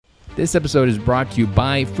This episode is brought to you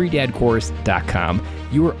by freedadcourse.com.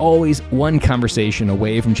 You are always one conversation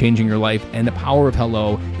away from changing your life, and the power of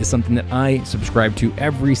hello is something that I subscribe to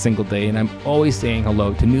every single day, and I'm always saying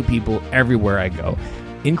hello to new people everywhere I go.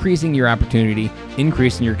 Increasing your opportunity,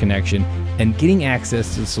 increasing your connection, and getting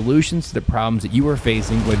access to the solutions to the problems that you are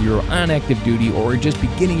facing, whether you're on active duty or just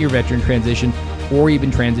beginning your veteran transition or even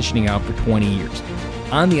transitioning out for 20 years.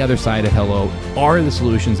 On the other side of hello are the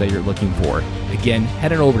solutions that you're looking for. Again,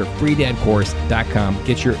 head on over to freedadcourse.com.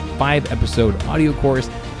 Get your 5-episode audio course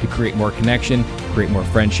to create more connection, create more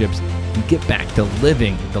friendships, and get back to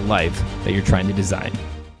living the life that you're trying to design.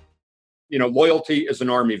 You know, loyalty is an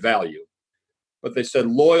Army value. But they said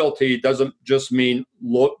loyalty doesn't just mean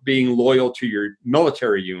being loyal to your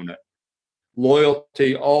military unit.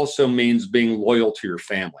 Loyalty also means being loyal to your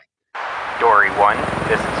family. Dory 1,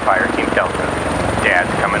 this is Fire Team Delta. Dad's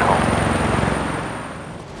coming home.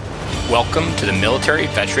 Welcome to the Military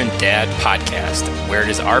Veteran Dad Podcast, where it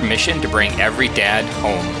is our mission to bring every dad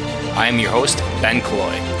home. I am your host, Ben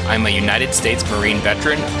Killoy. I'm a United States Marine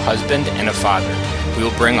veteran, husband, and a father. We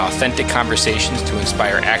will bring authentic conversations to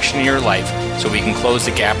inspire action in your life so we can close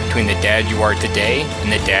the gap between the dad you are today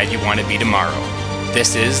and the dad you want to be tomorrow.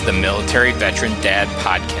 This is the Military Veteran Dad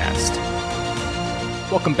Podcast.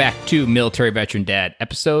 Welcome back to Military Veteran Dad,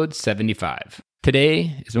 episode 75.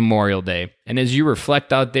 Today is Memorial Day, and as you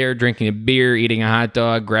reflect out there, drinking a beer, eating a hot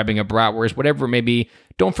dog, grabbing a bratwurst, whatever it may be,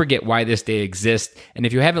 don't forget why this day exists. And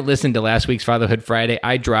if you haven't listened to last week's Fatherhood Friday,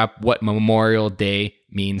 I dropped what Memorial Day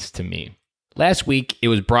means to me. Last week, it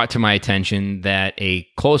was brought to my attention that a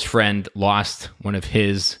close friend lost one of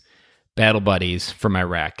his battle buddies from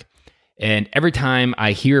Iraq. And every time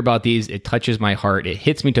I hear about these, it touches my heart. It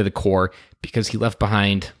hits me to the core because he left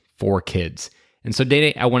behind 4 kids. And so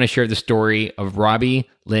today, I want to share the story of Robbie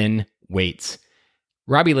Lynn Waits.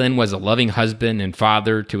 Robbie Lynn was a loving husband and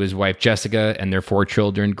father to his wife Jessica and their 4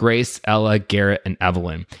 children, Grace, Ella, Garrett, and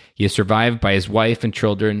Evelyn. He is survived by his wife and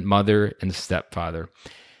children, mother, and stepfather.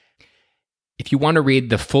 If you want to read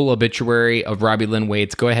the full obituary of Robbie Lynn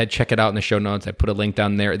Waits, go ahead, check it out in the show notes. I put a link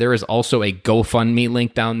down there. There is also a GoFundMe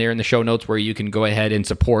link down there in the show notes where you can go ahead and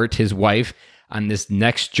support his wife on this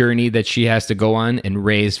next journey that she has to go on and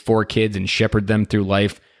raise 4 kids and shepherd them through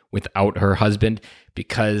life without her husband.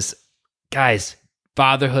 Because, guys,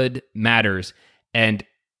 fatherhood matters. And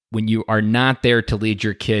when you are not there to lead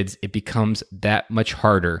your kids, it becomes that much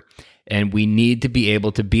harder. And we need to be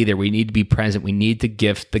able to be there. We need to be present. We need to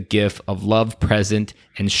gift the gift of love, present,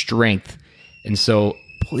 and strength. And so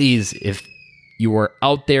please, if you are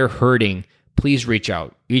out there hurting, please reach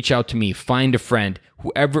out. Reach out to me. Find a friend,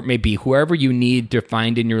 whoever it may be, whoever you need to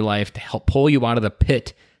find in your life to help pull you out of the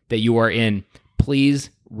pit that you are in. Please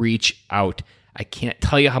reach out. I can't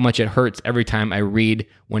tell you how much it hurts every time I read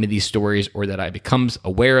one of these stories or that I becomes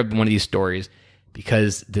aware of one of these stories,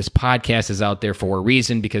 because this podcast is out there for a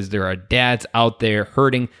reason, because there are dads out there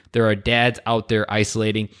hurting. There are dads out there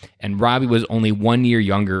isolating. And Robbie was only 1 year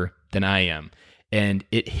younger than I am. And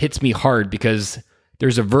it hits me hard because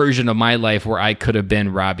there's a version of my life where I could have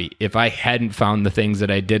been Robbie. If I hadn't found the things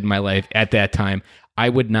that I did in my life at that time, I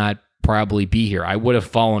would not probably be here. I would have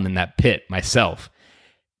fallen in that pit myself.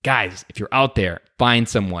 Guys, if you're out there, find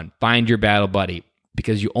someone, find your battle buddy,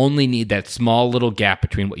 because you only need that small little gap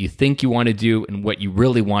between what you think you want to do and what you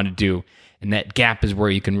really want to do. And that gap is where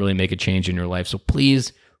you can really make a change in your life. So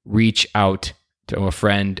please reach out to a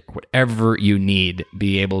friend, whatever you need,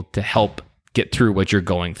 be able to help get through what you're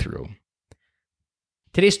going through.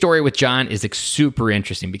 Today's story with John is super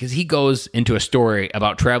interesting because he goes into a story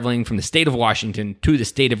about traveling from the state of Washington to the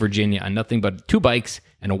state of Virginia on nothing but 2 bikes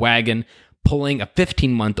and a wagon, pulling a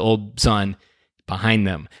 15-month-old son behind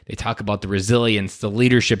them. They talk about the resilience, the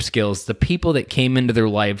leadership skills, the people that came into their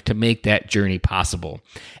life to make that journey possible.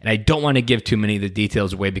 And I don't want to give too many of the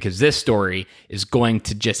details away because this story is going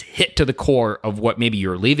to just hit to the core of what maybe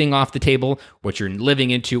you're leaving off the table, what you're living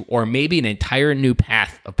into, or maybe an entire new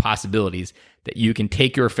path of possibilities that you can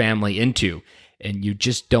take your family into, and you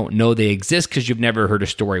just don't know they exist because you've never heard a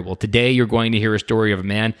story. Well, today you're going to hear a story of a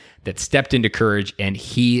man that stepped into courage, and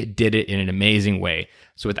he did it in an amazing way.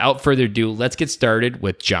 So without further ado, let's get started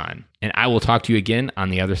with John, and I will talk to you again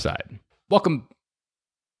on the other side. Welcome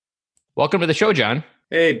to the show, John.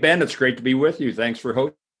 Hey, Ben, it's great to be with you. Thanks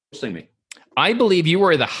for hosting me. I believe you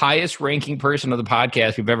are the highest ranking person of the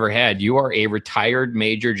podcast we've ever had. You are a retired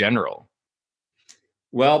Major General.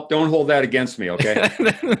 Well, don't hold that against me, okay?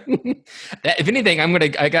 If anything,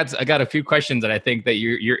 I got a few questions that I think that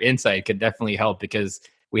your insight could definitely help, because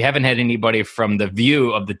we haven't had anybody from the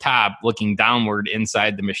view of the top looking downward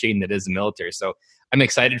inside the machine that is the military. So I'm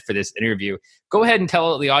excited for this interview. Go ahead and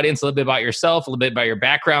tell the audience a little bit about yourself, a little bit about your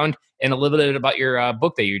background, and a little bit about your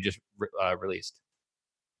book that you just released.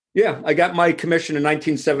 Yeah, I got my commission in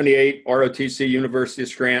 1978, ROTC, University of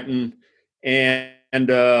Scranton, and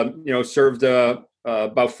served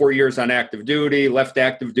about 4 years on active duty, left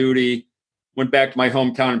active duty, went back to my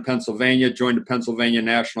hometown in Pennsylvania, joined the Pennsylvania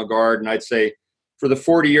National Guard, and I'd say for the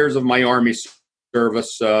 40 years of my Army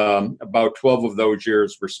service, about 12 of those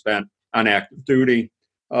years were spent on active duty.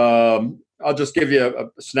 I'll just give you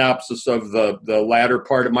a synopsis of the latter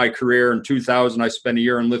part of my career. In 2000, I spent a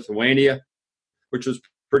year in Lithuania, which was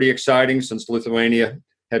pretty exciting since Lithuania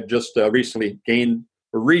had just recently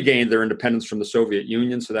regained their independence from the Soviet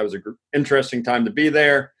Union. So that was an interesting time to be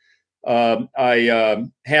there. I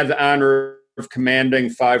had the honor of commanding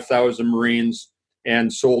 5,000 Marines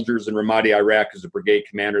and soldiers in Ramadi, Iraq as a brigade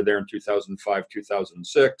commander there in 2005,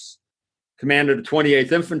 2006. Commanded the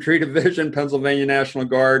 28th Infantry Division, Pennsylvania National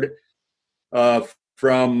Guard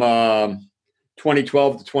from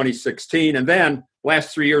 2012 to 2016. And then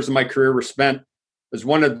last 3 years of my career were spent as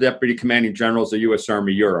one of the deputy commanding generals of U.S.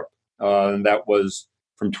 Army Europe. And that was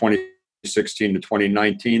from 2016 to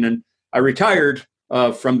 2019. And I retired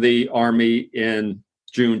from the Army in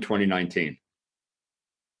June 2019.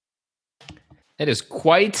 That is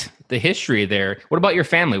quite the history there. What about your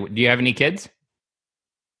family? Do you have any kids?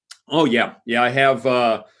 Oh, yeah. Yeah, I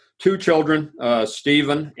have two children,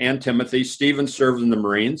 Stephen and Timothy. Stephen served in the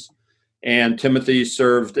Marines, and Timothy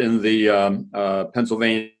served in the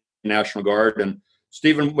Pennsylvania National Guard. And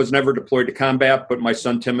Stephen was never deployed to combat, but my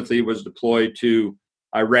son Timothy was deployed to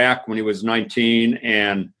Iraq when he was 19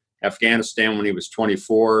 and Afghanistan when he was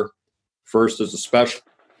 24, first as a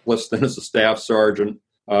specialist, then as a staff sergeant.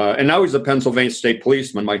 And now he's a Pennsylvania state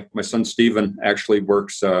policeman. My son Stephen actually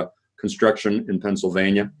works construction in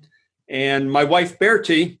Pennsylvania. And my wife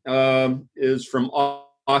Bertie is from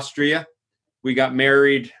Austria. We got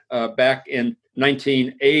married back in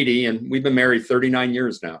 1980, and we've been married 39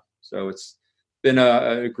 years now. So it's been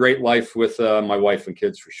a great life with my wife and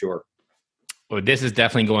kids for sure. Well, this is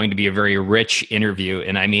definitely going to be a very rich interview,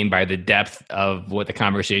 and I mean by the depth of what the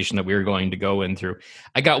conversation that we're going to go in through.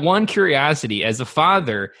 I got one curiosity. As a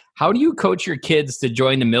father, how do you coach your kids to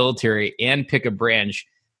join the military and pick a branch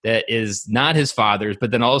that is not his father's,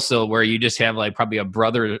 but then also where you just have like probably a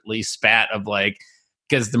brotherly spat of like,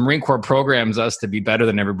 because the Marine Corps programs us to be better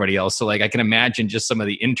than everybody else. So like I can imagine just some of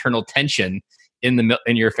the internal tension in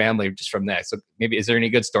your family just from that. So maybe, is there any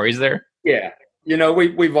good stories there? Yeah. You know,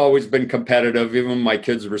 we've always been competitive. Even when my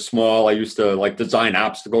kids were small, I used to like design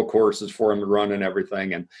obstacle courses for them to run and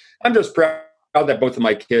everything. And I'm just proud that both of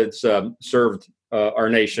my kids served our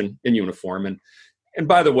nation in uniform. And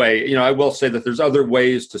by the way, you know, I will say that there's other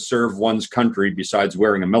ways to serve one's country besides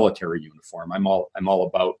wearing a military uniform. I'm all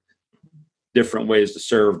about different ways to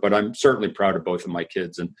serve, but I'm certainly proud of both of my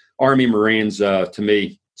kids. And Army Marines, to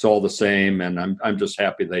me, it's all the same. And I'm just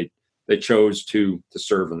happy they chose to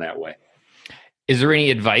serve in that way. Is there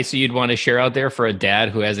any advice that you'd want to share out there for a dad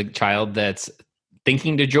who has a child that's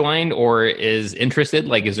thinking to join or is interested?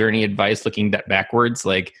 Like, is there any advice looking backwards,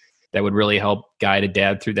 like that would really help guide a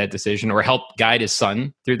dad through that decision or help guide his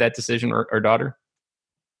son through that decision or daughter?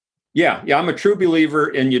 Yeah. I'm a true believer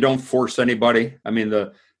in you don't force anybody. I mean,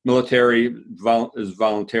 the military is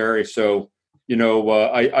voluntary. So, you know,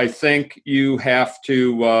 I think you have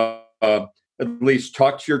to at least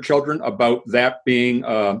talk to your children about that being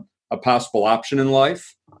a possible option in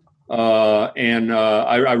life. I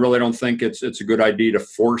really don't think it's a good idea to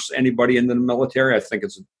force anybody into the military. I think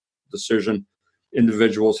it's a decision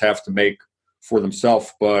individuals have to make for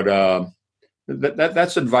themselves. But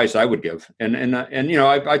that's advice I would give. And you know,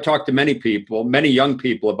 I talk to many young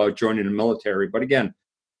people about joining the military. But again,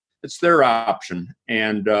 it's their option.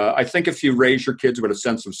 And I think if you raise your kids with a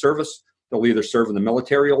sense of service, they'll either serve in the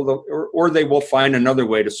military or they will find another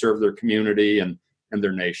way to serve their community and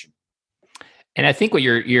their nation. And I think what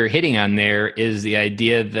you're hitting on there is the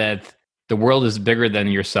idea that the world is bigger than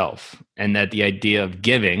yourself, and that the idea of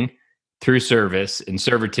giving through service and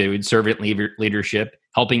servitude, servant leadership,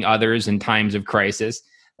 helping others in times of crisis,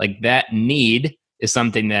 like that need is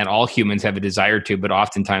something that all humans have a desire to, but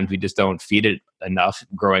oftentimes we just don't feed it enough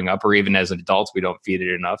growing up, or even as adults, we don't feed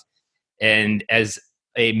it enough. And as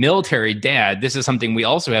a military dad, this is something we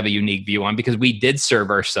also have a unique view on because we did serve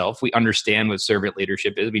ourselves. We understand what servant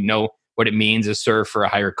leadership is. We know what it means to serve for a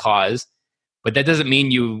higher cause. But that doesn't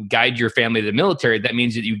mean you guide your family to the military. That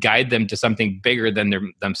means that you guide them to something bigger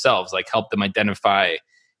than themselves, like help them identify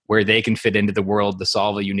where they can fit into the world to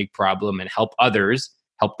solve a unique problem and help others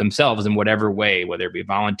help themselves in whatever way, whether it be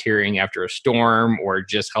volunteering after a storm or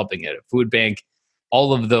just helping at a food bank.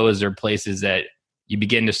 All of those are places that you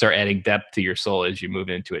begin to start adding depth to your soul as you move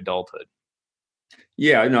into adulthood.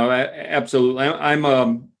 Yeah, no, absolutely. I'm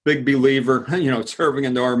a big believer, serving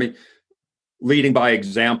in the Army, leading by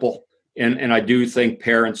example. And I do think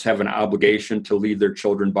parents have an obligation to lead their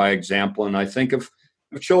children by example. And I think if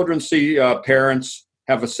children see parents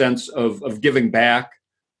have a sense of giving back,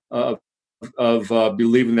 of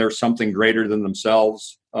believing there's something greater than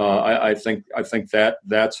themselves, I think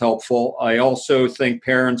that's helpful. I also think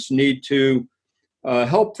parents need to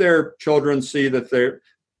help their children see that they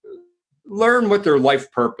learn what their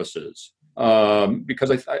life purpose is.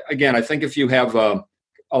 Because I think if you have a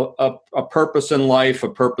purpose in life, a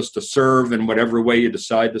purpose to serve in whatever way you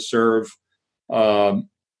decide to serve,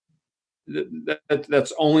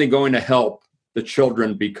 that's only going to help the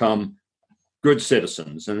children become good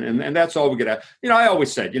citizens. And that's all we get at. I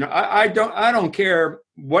always said, I don't care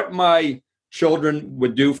what my children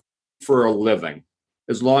would do for a living,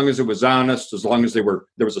 as long as it was honest, as long as there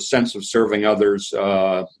was a sense of serving others.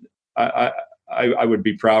 I would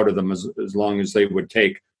be proud of them as long as they would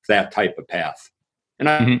take that type of path. And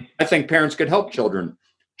I think parents could help children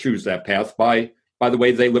choose that path by the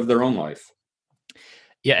way they live their own life.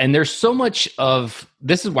 Yeah, and there's so much of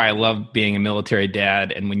this is why I love being a military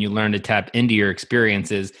dad, and when you learn to tap into your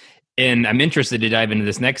experiences. And I'm interested to dive into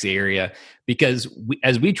this next area because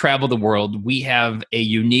as we travel the world, we have a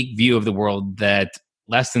unique view of the world that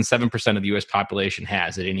less than 7% of the U.S. population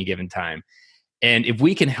has at any given time. And if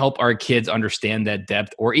we can help our kids understand that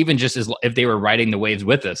depth, or even just if they were riding the waves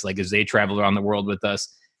with us, like as they travel around the world with us,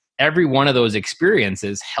 every one of those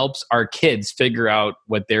experiences helps our kids figure out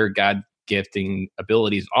what their God gifting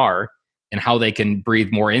abilities are and how they can breathe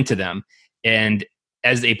more into them. And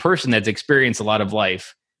as a person that's experienced a lot of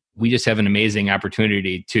life, we just have an amazing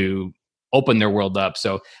opportunity to open their world up.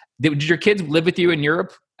 So did your kids live with you in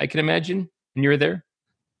Europe, I can imagine, when you were there?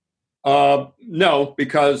 No,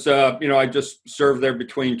 because, I just served there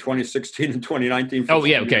between 2016 and 2019. Oh,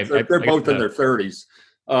 yeah. Okay. They're both in their 30s.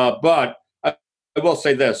 But I will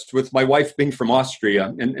say this, with my wife being from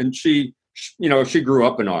Austria, and she grew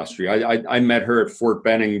up in Austria. I met her at Fort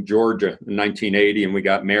Benning, Georgia in 1980, and we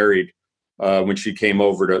got married when she came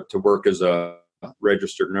over to work as a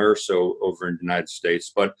registered nurse over in the United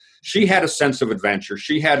States. But she had a sense of adventure.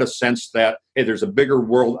 She had a sense that, hey, there's a bigger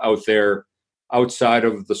world out there outside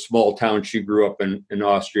of the small town she grew up in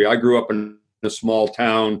Austria. I grew up in a small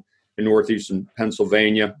town in northeastern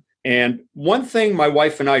Pennsylvania. And one thing my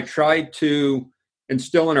wife and I tried to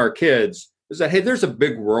instill in our kids is that, hey, there's a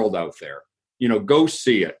big world out there. Go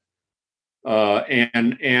see it.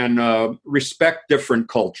 And respect different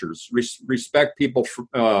cultures. Respect people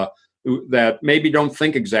that maybe don't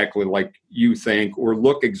think exactly like you think or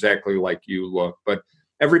look exactly like you look. But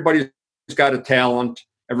everybody's got a talent.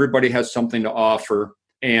 Everybody has something to offer,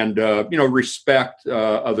 and respect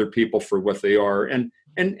other people for what they are, and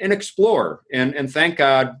explore. And thank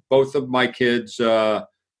God, both of my kids through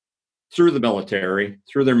their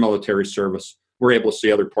military service, were able to see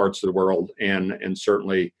other parts of the world, and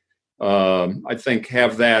certainly I think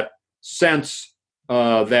have that sense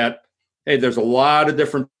that, hey, there's a lot of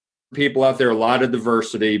different people out there, a lot of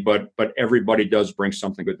diversity, but everybody does bring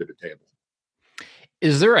something good to the table.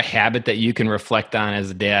 Is there a habit that you can reflect on as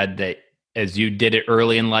a dad that as you did it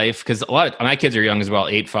early in life? Because a lot of my kids are young as well,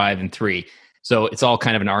 8, 5, and 3. So it's all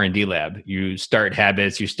kind of an R&D lab. You start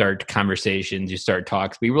habits, you start conversations, you start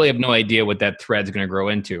talks. We really have no idea what that thread's going to grow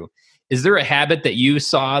into. Is there a habit that you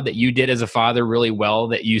saw that you did as a father really well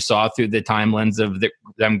that you saw through the time lens of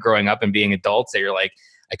them growing up and being adults that you're like,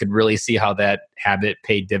 I could really see how that habit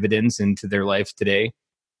paid dividends into their life today?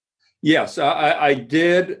 Yes, I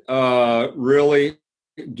did really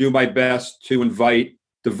do my best to invite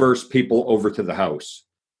diverse people over to the house.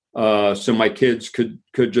 So my kids could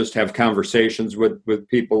just have conversations with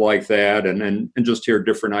people like that and just hear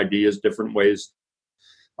different ideas, different ways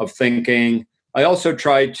of thinking. I also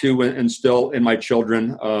tried to instill in my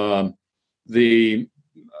children the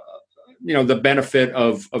benefit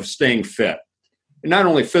of staying fit. And not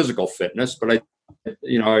only physical fitness, but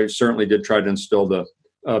I certainly did try to instill the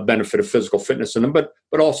benefit of physical fitness in them, but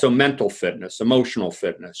also mental fitness, emotional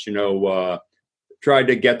fitness. Tried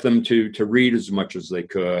to get them to read as much as they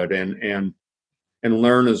could and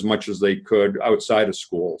learn as much as they could outside of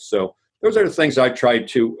school. So those are the things I tried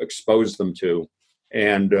to expose them to.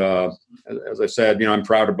 And as I said, I'm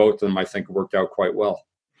proud of both of them. I think it worked out quite well.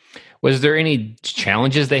 Was there any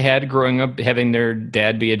challenges they had growing up having their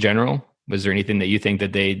dad be a general? Was there anything that you think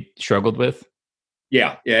that they struggled with?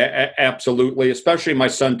 Yeah, absolutely. Especially my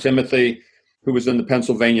son, Timothy, who was in the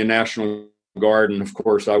Pennsylvania National Guard. And of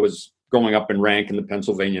course, I was going up in rank in the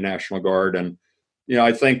Pennsylvania National Guard. And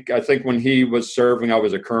I think when he was serving, I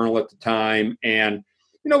was a colonel at the time, and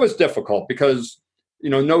it was difficult because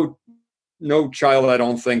no child, I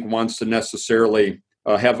don't think, wants to necessarily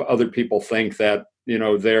have other people think that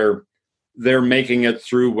they're making it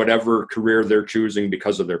through whatever career they're choosing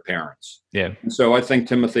because of their parents. Yeah. And so I think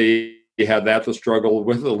Timothy had that to struggle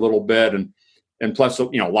with a little bit, and plus a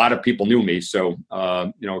lot of people knew me, so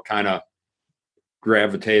kind of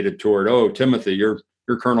gravitated toward, oh, Timothy, you're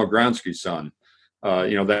Colonel Gronski's son,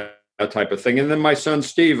 that type of thing. And then my son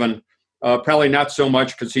Stephen, probably not so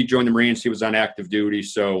much because he joined the Marines. He was on active duty.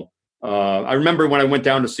 So I remember when I went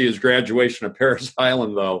down to see his graduation at Parris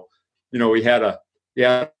Island, though, we had to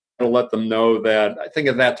let them know that I think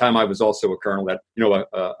at that time I was also a colonel, that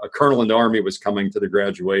a colonel in the Army was coming to the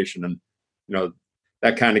graduation, and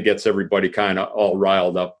that kind of gets everybody kind of all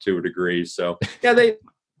riled up to a degree. So yeah,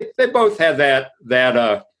 they both had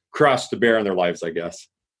that cross to bear in their lives, I guess.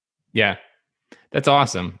 Yeah, that's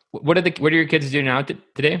awesome. What are your kids doing now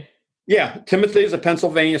today? Yeah, Timothy is a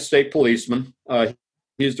Pennsylvania state policeman.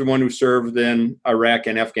 He's the one who served in Iraq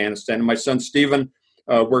and Afghanistan. And my son Stephen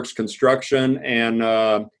works construction,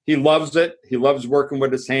 and he loves it. He loves working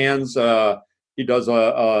with his hands. He does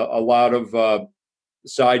a lot of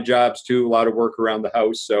side jobs too, a lot of work around the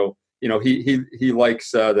house. So he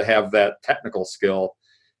likes to have that technical skill.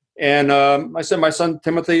 And I said my son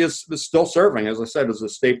Timothy is still serving, as I said, as a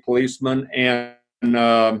state policeman, and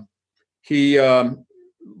he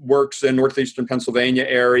works in northeastern Pennsylvania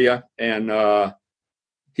area, and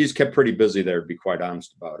he's kept pretty busy there, to be quite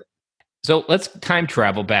honest about it. So let's time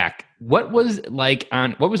travel back. What was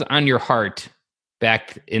on your heart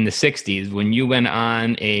back in the 60s when you went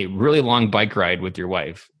on a really long bike ride with your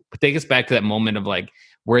wife? Take us back to that moment of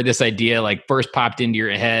where this idea first popped into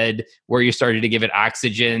your head, where you started to give it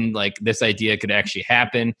oxygen, this idea could actually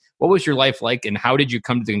happen. What was your life like, and how did you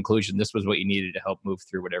come to the conclusion this was what you needed to help move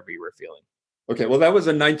through whatever you were feeling? Okay, well, that was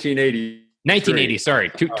in 1980. 1980, sorry.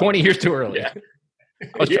 20 years too early. Yeah.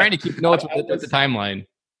 I was trying to keep notes with the timeline.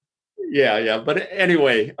 Yeah. But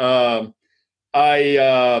anyway, like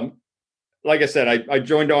I said, I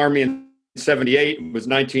joined the Army in 78. It was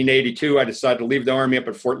 1982. I decided to leave the Army up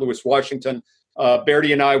at Fort Lewis, Washington.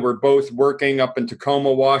 Bertie and I were both working up in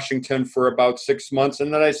Tacoma, Washington for about 6 months.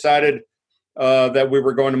 And then I decided that we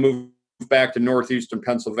were going to move back to northeastern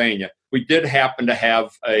Pennsylvania. We did happen to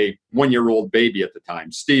have a 1-year-old baby at the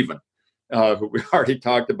time, Stephen, who we already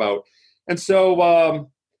talked about. And so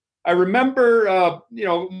I remember,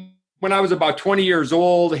 when I was about 20 years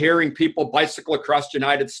old, hearing people bicycle across the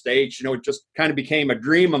United States, it just kind of became a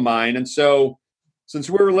dream of mine. And so since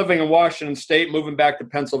we were living in Washington State, moving back to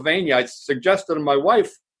Pennsylvania, I suggested to my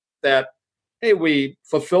wife that, hey, we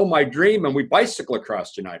fulfill my dream and we bicycle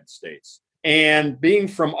across the United States. And being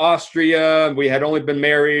from Austria, we had only been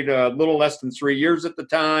married a little less than 3 years at the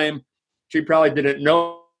time. She probably didn't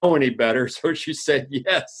know any better, so she said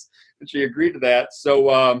yes, and she agreed to that.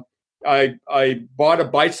 So I bought a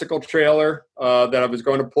bicycle trailer that I was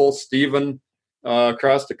going to pull Stephen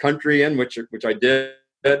across the country in, which I did.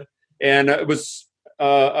 And it was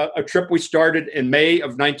a trip we started in May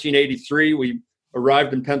of 1983. We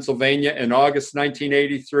arrived in Pennsylvania in August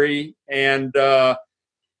 1983, and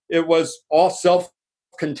it was all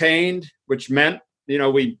self-contained, which meant,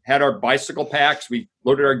 we had our bicycle packs. We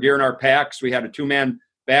loaded our gear in our packs. We had a 2-man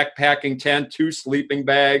backpacking tent, 2 sleeping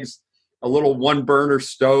bags, a little 1-burner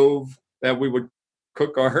stove that we would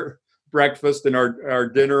cook our breakfast and our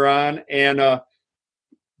dinner on. And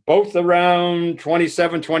both around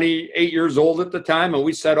 27, 28 years old at the time. And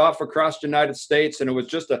we set off across the United States, and it was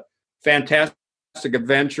just a fantastic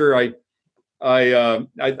adventure. I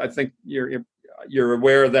think you're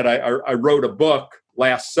aware that I wrote a book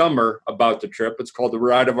last summer about the trip. It's called The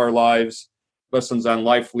Ride of Our Lives, Lessons on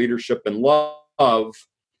Life, Leadership, and Love.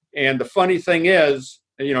 And the funny thing is,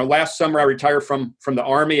 last summer I retired from the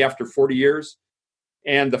Army after 40 years.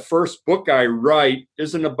 And the first book I write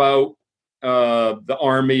isn't about the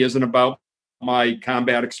Army, isn't about my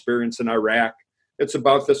combat experience in Iraq. It's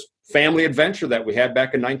about this family adventure that we had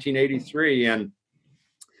back in 1983. And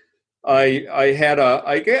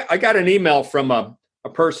I got an email from a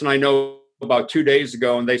person I know about 2 days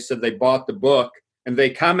ago, and they said they bought the book, and they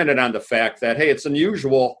commented on the fact that, hey, it's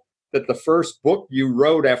unusual that the first book you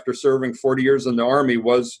wrote after serving 40 years in the Army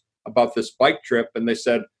was about this bike trip. And they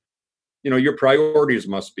said, your priorities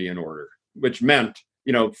must be in order, which meant,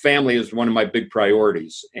 family is one of my big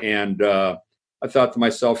priorities. And I thought to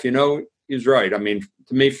myself, he's right. I mean,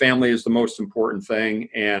 to me, family is the most important thing.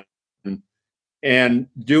 And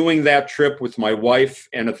doing that trip with my wife,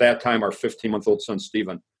 and at that time, our 15-month-old son,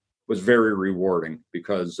 Stephen, was very rewarding,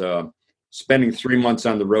 because spending 3 months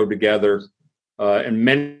on the road together, in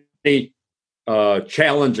many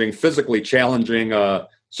physically challenging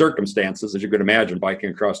circumstances, as you could imagine, biking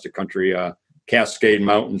across the country, Cascade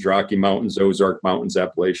Mountains, Rocky Mountains, Ozark Mountains,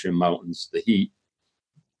 Appalachian Mountains, the heat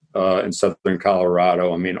in southern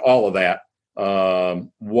Colorado. I mean, all of that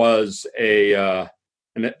was an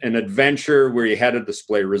adventure where you had to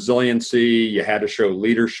display resiliency, you had to show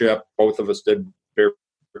leadership. Both of us did,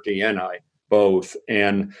 Bertie and I both,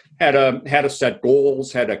 and had to set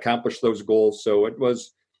goals, had to accomplish those goals. So it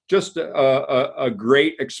was just a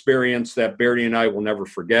great experience that Bertie and I will never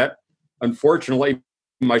forget. Unfortunately,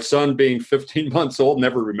 my son, being 15 months old,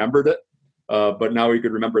 never remembered it, but now he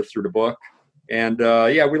could remember it through the book. And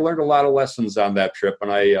we learned a lot of lessons on that trip,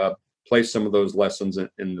 and I placed some of those lessons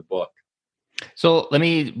in the book. So let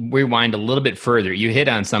me rewind a little bit further. You hit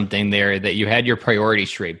on something there that you had your priorities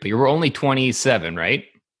straight, but you were only 27, right?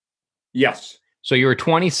 Yes. So you were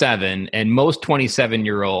 27, and most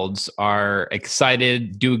 27-year-olds are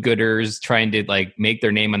excited, do-gooders, trying to like make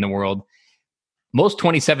their name in the world. Most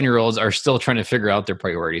 27-year-olds are still trying to figure out their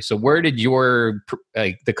priorities. So where did your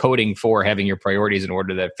the coding for having your priorities in order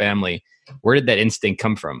to that family, where did that instinct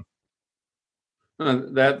come from?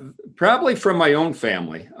 That probably from my own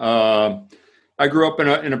family. I grew up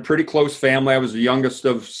in a pretty close family. I was the youngest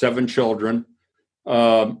of 7 children.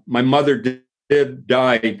 My mother did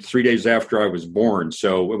die 3 days after I was born,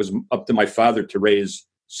 so it was up to my father to raise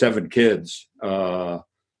 7 kids. So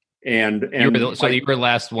you were the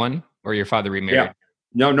last one, or your father remarried?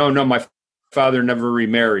 Yeah. No. My father never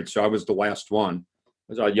remarried, so I was the last one. I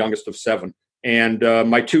was the youngest of 7. And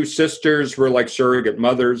my 2 sisters were like surrogate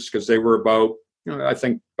mothers because they were about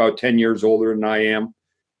 10 years older than I am,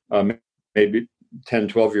 maybe 10,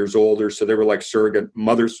 12 years older. So they were like surrogate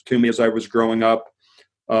mothers to me as I was growing up.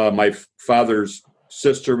 My father's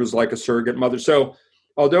sister was like a surrogate mother. So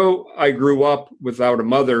although I grew up without a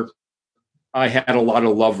mother, I had a lot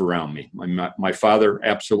of love around me. My father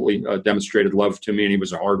absolutely demonstrated love to me, and he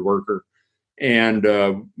was a hard worker. And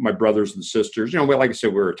my brothers and sisters, like I said,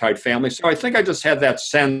 we were a tight family. So I think I just had that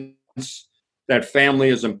sense that family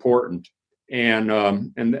is important.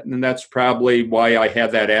 And that's probably why I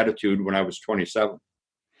had that attitude when I was 27.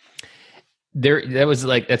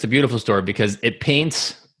 That's a beautiful story because it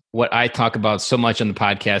paints what I talk about so much on the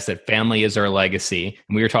podcast, that family is our legacy.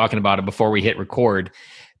 And we were talking about it before we hit record,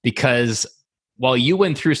 because while you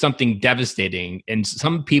went through something devastating and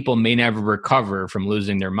some people may never recover from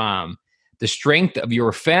losing their mom, the strength of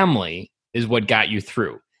your family is what got you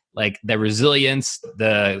through. Like the resilience,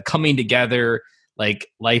 the coming together, like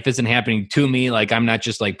life isn't happening to me. Like I'm not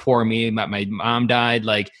just like poor me. My mom died.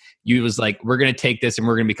 Like you was like, we're going to take this and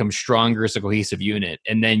we're going to become stronger as a cohesive unit.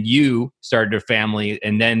 And then you started a family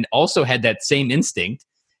and then also had that same instinct.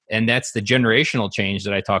 And that's the generational change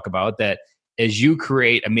that I talk about, that as you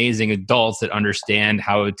create amazing adults that understand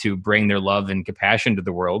how to bring their love and compassion to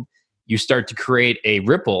the world, you start to create a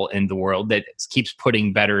ripple in the world that keeps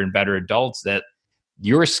putting better and better adults, that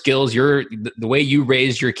your skills, the way you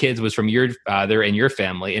raised your kids was from your father and your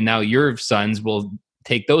family. And now your sons will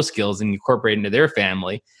take those skills and incorporate into their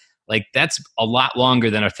family. Like that's a lot longer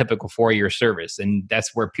than a typical 4-year service. And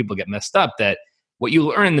that's where people get messed up, that what you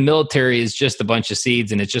learn in the military is just a bunch of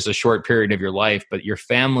seeds and it's just a short period of your life, but your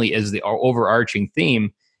family is the overarching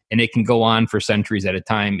theme, and it can go on for centuries at a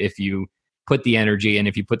time if you put the energy and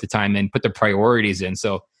if you put the time in, put the priorities in.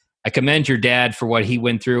 So I commend your dad for what he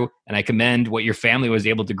went through, and I commend what your family was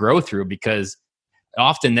able to grow through, because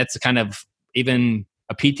often that's kind of even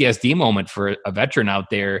a PTSD moment for a veteran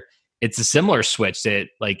out there. It's a similar switch that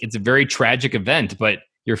like, it's a very tragic event, but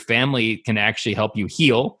your family can actually help you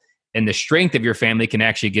heal, and the strength of your family can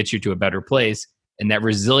actually get you to a better place. And that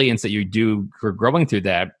resilience that you do for growing through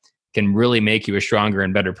that can really make you a stronger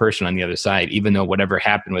and better person on the other side, even though whatever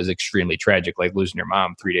happened was extremely tragic, like losing your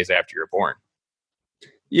mom 3 days after you were born.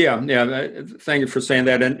 Yeah. Thank you for saying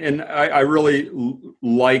that. And I really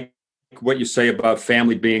like what you say about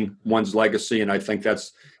family being one's legacy. And I think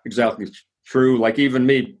that's exactly true. Like even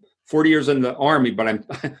me, 40 years in the Army, but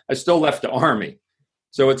I still left the Army.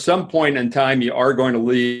 So at some point in time, you are going to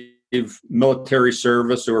leave military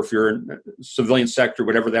service, or if you're in civilian sector,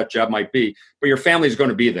 whatever that job might be, but your family is going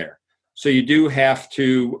to be there. So you do have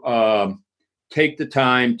to take the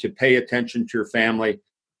time to pay attention to your family.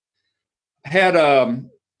 I had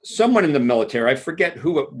someone in the military, I forget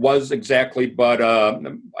who it was exactly, but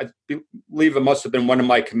I believe it must have been one of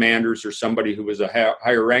my commanders or somebody who was a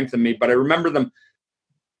higher rank than me, but I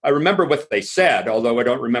remember what they said, although I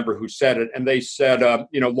don't remember who said it. And they said,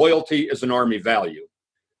 loyalty is an Army value.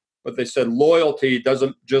 But they said loyalty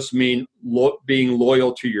doesn't just mean being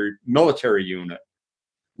loyal to your military unit.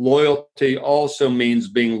 loyalty also means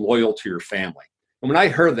being loyal to your family. And when I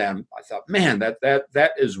heard that, I thought, man,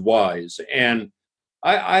 that is wise. And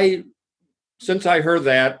I since I heard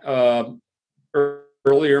that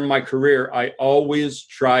earlier in my career, I always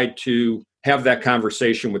tried to have that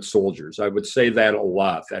conversation with soldiers. I would say that a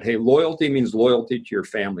lot, that, hey, loyalty means loyalty to your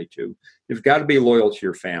family too. You've got to be loyal to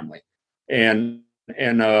your family. And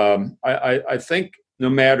I think no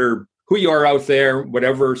matter who you are out there,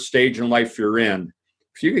 whatever stage in life you're in,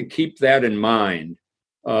 if you could keep that in mind,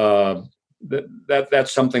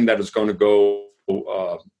 that's something that is going to go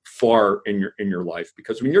far in your life.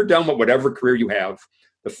 Because when you're done with whatever career you have,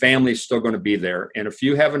 the family's still going to be there. And if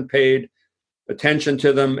you haven't paid attention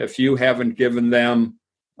to them, if you haven't given them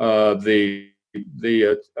the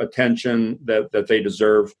attention that they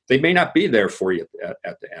deserve, they may not be there for you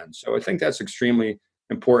at the end. So I think that's extremely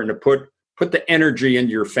important to put the energy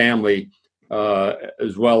into your family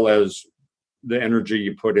as well as the energy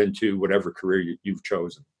you put into whatever career you've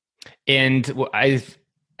chosen. And I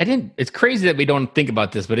didn't. It's crazy that we don't think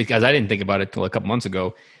about this, but because I didn't think about it until a couple months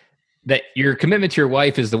ago, that your commitment to your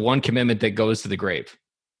wife is the one commitment that goes to the grave.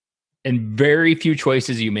 And very few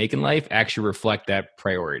choices you make in life actually reflect that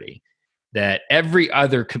priority. That every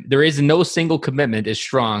other, there is no single commitment as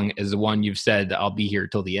strong as the one you've said that I'll be here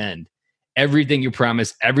till the end. Everything you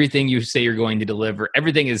promise, everything you say you're going to deliver,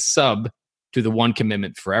 everything is sub to the one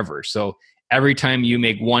commitment forever. So every time you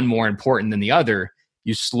make one more important than the other,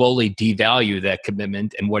 you slowly devalue that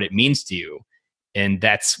commitment and what it means to you. And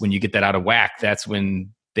that's when you get that out of whack. That's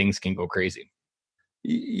when things can go crazy.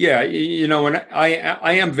 Yeah, and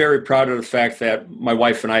I am very proud of the fact that my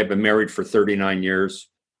wife and I have been married for 39 years.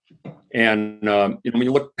 And when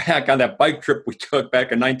you look back on that bike trip we took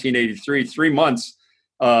back in 1983, 3 months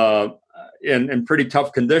in pretty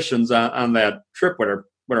tough conditions on that trip with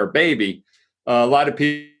our baby, a lot of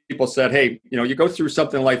people said, hey, you go through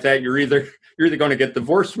something like that, you're either going to get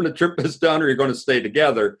divorced when the trip is done or you're going to stay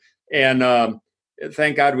together. And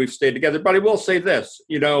thank God we've stayed together. But I will say this,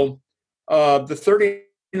 the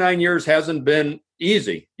 39 years hasn't been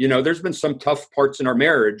easy. There's been some tough parts in our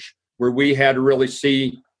marriage where we had to really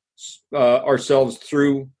see ourselves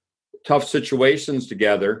through tough situations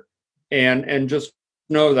together and just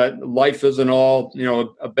know that life isn't all,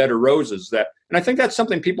 a bed of roses. And I think that's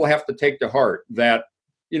something people have to take to heart, that,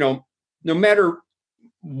 no matter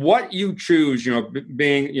what you choose,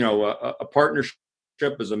 being, a partnership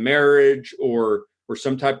as a marriage or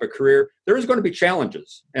some type of career, there is going to be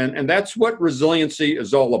challenges. And that's what resiliency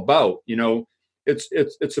is all about.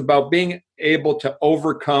 It's about being able to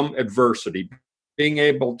overcome adversity, being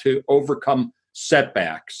able to overcome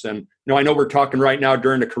setbacks. And, I know we're talking right now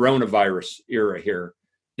during the coronavirus era here.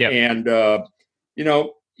 Yeah. And,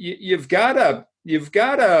 you've got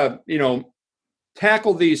to,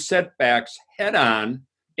 tackle these setbacks head on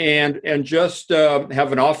and just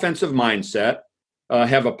have an offensive mindset,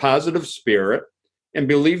 have a positive spirit, and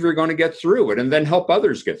believe you're going to get through it, and then help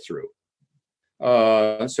others get through.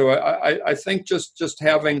 So I think just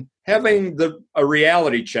having a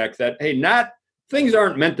reality check that, hey, things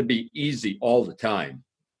aren't meant to be easy all the time.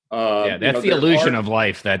 That's the illusion of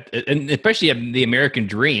life, and especially the American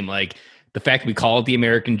dream, like the fact we call it the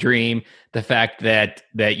American dream, the fact that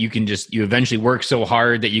you can you eventually work so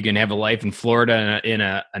hard that you can have a life in Florida in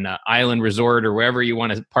an island resort or wherever you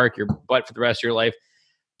want to park your butt for the rest of your life.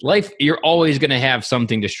 You're always going to have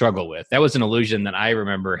something to struggle with. That was an illusion that I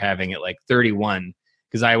remember having at like 31,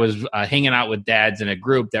 because I was hanging out with dads in a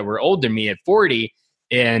group that were older than me at 40.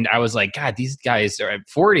 And I was like, God, these guys are at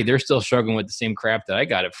 40. They're still struggling with the same crap that I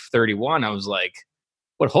got at 31. I was like,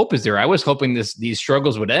 what hope is there? I was hoping these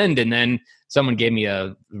struggles would end. And then someone gave me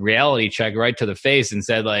a reality check right to the face and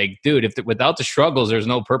said, like, dude, without the struggles, there's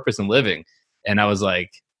no purpose in living. And I was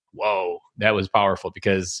like, whoa, that was powerful,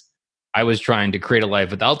 because I was trying to create a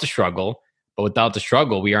life without the struggle, but without the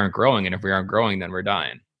struggle, we aren't growing. And if we aren't growing, then we're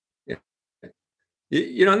dying. Yeah.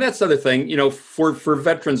 And that's the other thing, for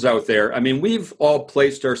veterans out there, I mean, we've all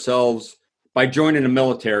placed ourselves by joining the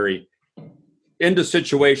military into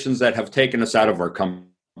situations that have taken us out of our comfort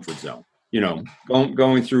zone,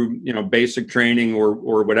 going through, basic training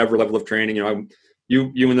or whatever level of training,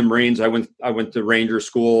 you in the Marines, I went to Ranger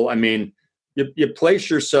school. I mean, you place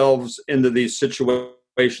yourselves into these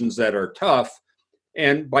situations that are tough.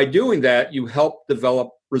 And by doing that, you help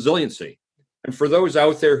develop resiliency. And for those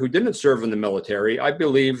out there who didn't serve in the military, I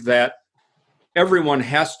believe that everyone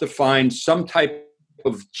has to find some type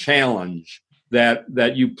of challenge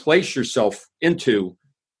that you place yourself into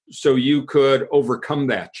so you could overcome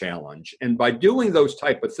that challenge. And by doing those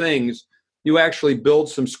type of things, you actually build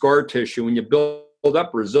some scar tissue and you build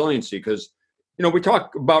up resiliency. Because, we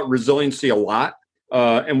talk about resiliency a lot,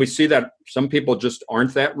 And we see that some people just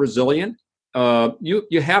aren't that resilient.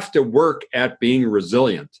 You have to work at being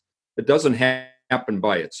resilient. It doesn't happen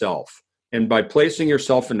by itself. And by placing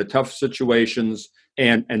yourself into tough situations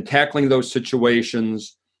and tackling those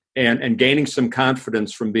situations and gaining some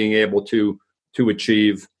confidence from being able to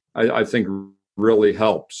achieve, I think really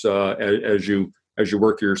helps as you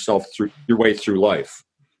work yourself through your way through life.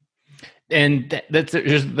 And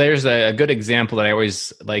there's a good example that I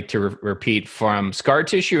always like to repeat from scar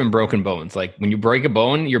tissue and broken bones. Like when you break a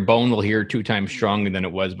bone, your bone will heal 2 times stronger than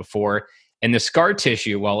it was before. And the scar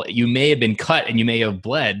tissue, while you may have been cut and you may have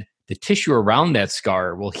bled, the tissue around that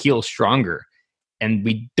scar will heal stronger. And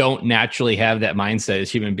we don't naturally have that mindset as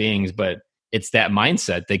human beings, but it's that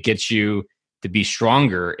mindset that gets you to be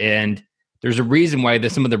stronger. And there's a reason why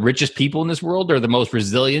some of the richest people in this world are the most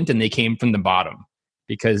resilient, and they came from the bottom.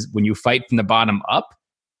 Because when you fight from the bottom up,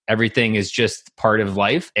 everything is just part of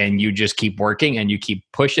life, and you just keep working and you keep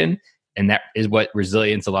pushing. And that is what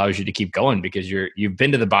resilience allows you to keep going, because you've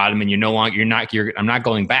been to the bottom and I'm not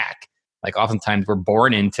going back. Like oftentimes we're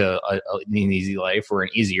born into an easy life or an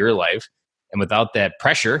easier life. And without that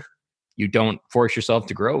pressure, you don't force yourself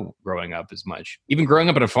to grow growing up as much. Even growing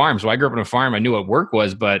up on a farm. So I grew up on a farm. I knew what work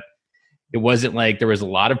was, but it wasn't like there was a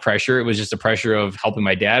lot of pressure. It was just a pressure of helping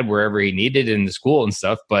my dad wherever he needed in the school and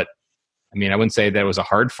stuff. But I mean, I wouldn't say that it was a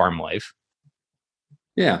hard farm life.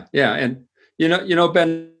 Yeah. And,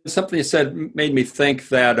 Ben, something you said made me think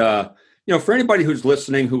that, for anybody who's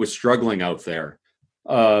listening, who is struggling out there,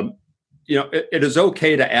 it is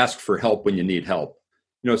okay to ask for help when you need help.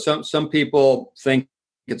 Some people think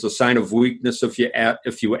it's a sign of weakness if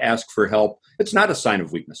you ask for help. It's not a sign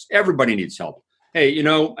of weakness. Everybody needs help. Hey,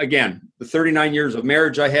 again, the 39 years of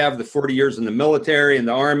marriage I have, the 40 years in the military and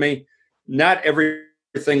the Army, not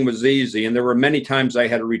everything was easy. And there were many times I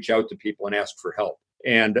had to reach out to people and ask for help.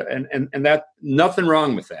 And that, nothing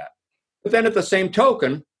wrong with that. But then at the same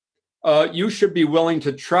token, you should be willing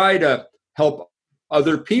to try to help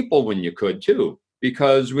other people when you could too.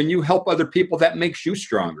 Because when you help other people, that makes you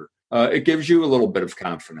stronger. It gives you a little bit of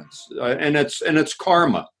confidence. And it's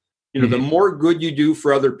karma. The more good you do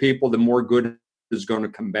for other people, the more good is going to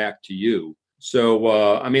come back to you.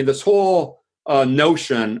 So, this whole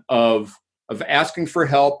notion of asking for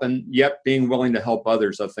help and yet being willing to help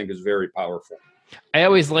others, I think is very powerful. I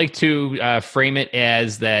always like to frame it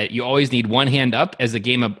as that you always need one hand up, as a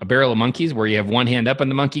game of a barrel of monkeys, where you have one hand up in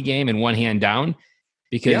the monkey game and one hand down,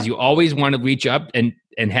 because you always want to reach up and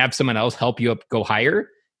have someone else help you up, go higher.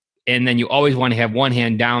 And then you always want to have one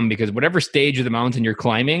hand down, because whatever stage of the mountain you're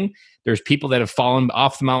climbing, there's people that have fallen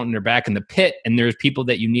off the mountain or back in the pit, and there's people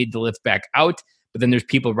that you need to lift back out. But then there's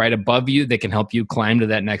people right above you that can help you climb to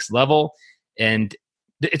that next level. And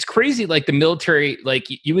it's crazy. Like the military, like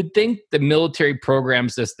you would think the military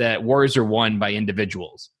programs us that wars are won by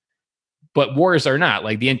individuals, but wars are not.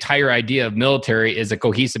 Like the entire idea of military is a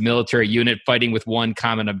cohesive military unit fighting with one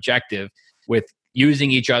common objective, with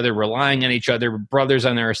using each other, relying on each other, brothers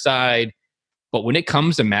on our side. But when it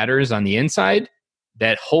comes to matters on the inside,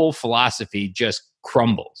 that whole philosophy just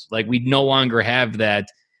crumbles. Like we no longer have that.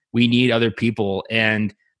 We need other people.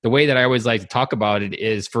 And the way that I always like to talk about it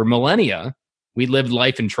is, for millennia, we lived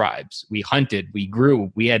life in tribes. We hunted, we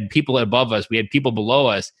grew, we had people above us, we had people below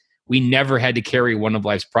us. We never had to carry one of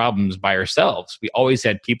life's problems by ourselves. We always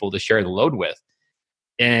had people to share the load with.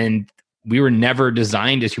 And we were never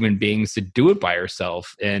designed as human beings to do it by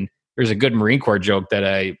ourselves. And there's a good Marine Corps joke that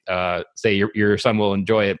I say your son will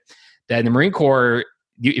enjoy it. That in the Marine Corps,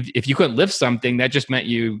 if you couldn't lift something, that just meant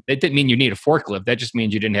it didn't mean you need a forklift. That just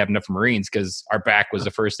means you didn't have enough Marines, because our back was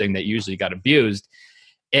the first thing that usually got abused.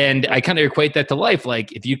 And I kind of equate that to life.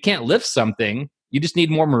 Like if you can't lift something, you just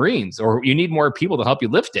need more Marines, or you need more people to help you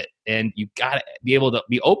lift it. And you got to be able to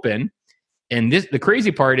be open. And the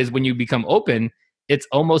crazy part is, when you become open, it's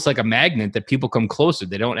almost like a magnet that people come closer.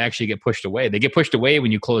 They don't actually get pushed away. They get pushed away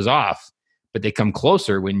when you close off, but they come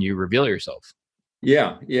closer when you reveal yourself.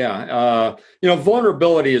 Yeah.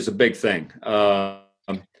 Vulnerability is a big thing.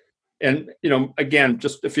 And, again,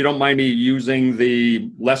 just if you don't mind me using the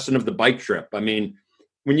lesson of the bike trip, I mean,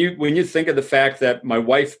 when you think of the fact that my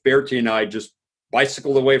wife, Bertie, and I just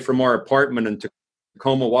bicycled away from our apartment in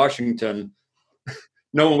Tacoma, Washington,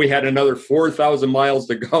 knowing we had another 4,000 miles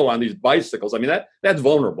to go on these bicycles. I mean, that's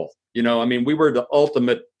vulnerable. We were the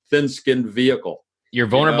ultimate thin-skinned vehicle. You're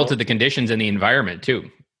vulnerable to the conditions and the environment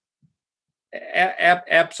too.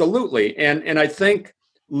 Absolutely. And I think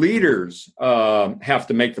leaders have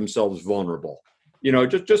to make themselves vulnerable.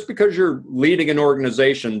 Just because you're leading an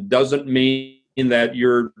organization doesn't mean that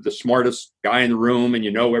you're the smartest guy in the room and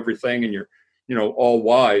you know everything and you're all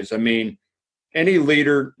wise. I mean, any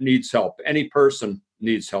leader needs help. Any person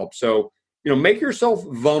needs help. So, make yourself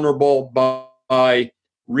vulnerable by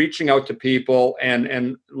reaching out to people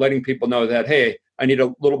and letting people know that, hey, I need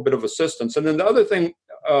a little bit of assistance. And then the other thing,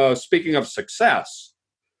 speaking of success,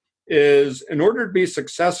 is in order to be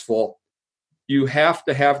successful, you have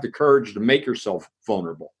to have the courage to make yourself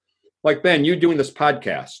vulnerable. Like, Ben, you doing this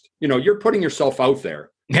podcast, you're putting yourself out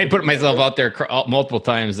there. I put myself out there multiple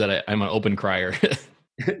times that I'm an open crier.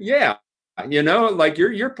 Yeah. Like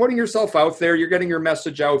you're putting yourself out there. You're getting your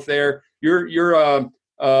message out there. You're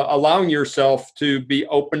allowing yourself to be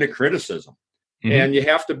open to criticism. Mm-hmm. And you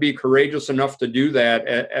have to be courageous enough to do that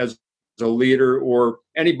as a leader or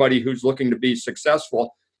anybody who's looking to be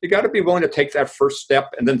successful. You got to be willing to take that first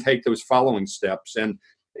step and then take those following steps. And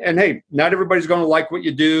hey, not everybody's going to like what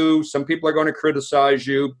you do. Some people are going to criticize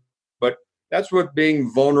you, but that's what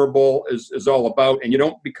being vulnerable is all about. And you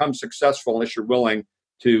don't become successful unless you're willing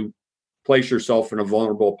to place yourself in a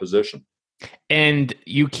vulnerable position. And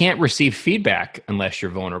you can't receive feedback unless you're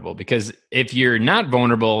vulnerable, because if you're not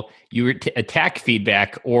vulnerable, you attack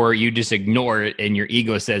feedback or you just ignore it and your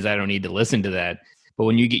ego says, I don't need to listen to that. But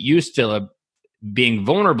when you get used to being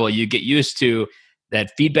vulnerable, you get used to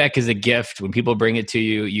that feedback is a gift. When people bring it to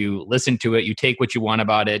you, you listen to it, you take what you want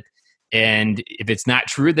about it. And if it's not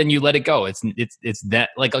true, then you let it go. It's that,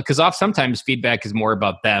 like, because sometimes feedback is more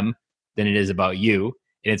about them than it is about you.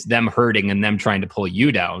 And it's them hurting and them trying to pull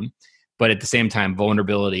you down. But at the same time,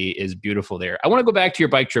 vulnerability is beautiful there. I want to go back to your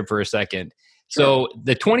bike trip for a second. Sure. So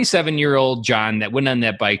the 27-year-old John that went on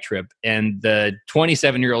that bike trip and the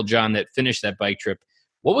 27-year-old John that finished that bike trip,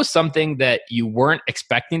 what was something that you weren't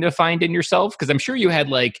expecting to find in yourself? Because I'm sure you had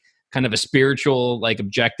like kind of a spiritual like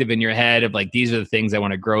objective in your head of like, these are the things I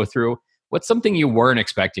want to grow through. What's something you weren't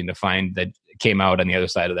expecting to find that came out on the other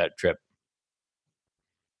side of that trip?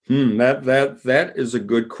 That is a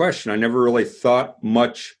good question. I never really thought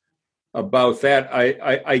much about that.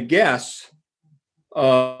 I guess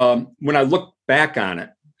when I look back on it,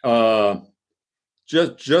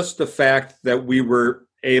 just the fact that we were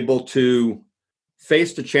able to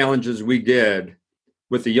face the challenges we did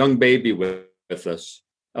with a young baby with us,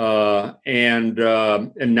 and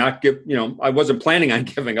not give. I wasn't planning on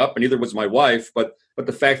giving up, and neither was my wife. But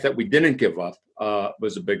the fact that we didn't give up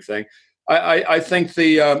was a big thing. I think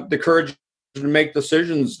the courage to make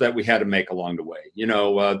decisions that we had to make along the way.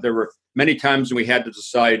 There were many times when we had to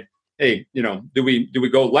decide, hey, do we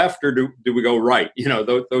go left or do we go right?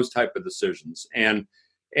 Those type of decisions, and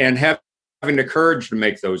having the courage to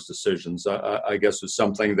make those decisions, I guess, is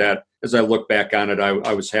something that, as I look back on it,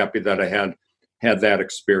 I was happy that I had that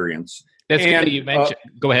experience. That's good that you mentioned.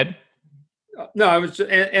 Go ahead. No, I was,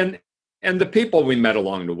 and the people we met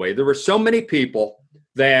along the way. There were so many people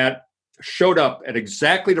that showed up at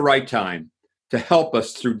exactly the right time to help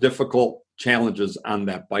us through difficult challenges on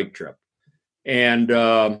that bike trip. And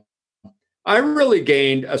I really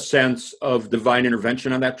gained a sense of divine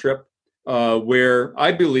intervention on that trip, where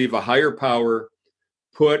I believe a higher power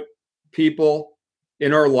put people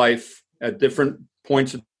in our life at different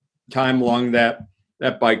points of time along that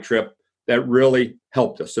bike trip that really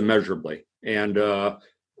helped us immeasurably. And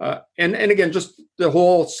again, just the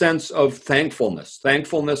whole sense of thankfulness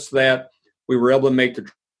that we were able to make the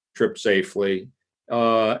trip safely,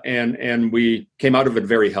 and we came out of it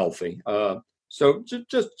very healthy. So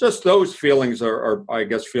just those feelings are I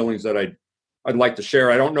guess feelings that I'd like to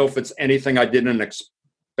share. I don't know if it's anything I didn't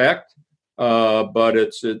expect, but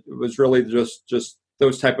it was really just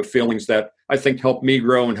those type of feelings that I think helped me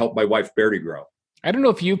grow and helped my wife Bertie grow. I don't know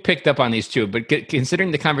if you picked up on these too, but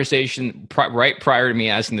considering the conversation right prior to me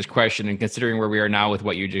asking this question and considering where we are now with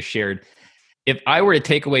what you just shared, if I were to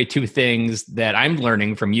take away two things that I'm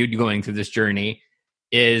learning from you going through this journey,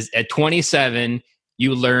 is at 27,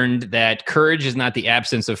 you learned that courage is not the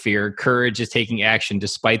absence of fear. Courage is taking action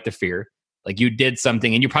despite the fear. Like you did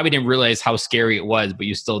something and you probably didn't realize how scary it was, but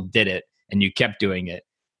you still did it and you kept doing it.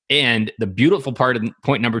 And the beautiful part of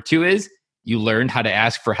point number two is you learned how to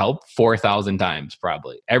ask for help 4,000 times,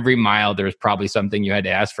 probably. Every mile, there's probably something you had to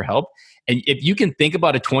ask for help. And if you can think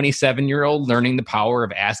about a 27-year-old learning the power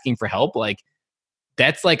of asking for help, like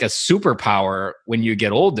that's like a superpower when you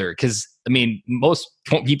get older. Because, I mean, most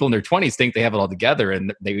people in their 20s think they have it all together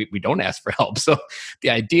and we don't ask for help. So the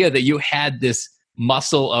idea that you had this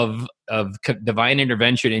muscle of divine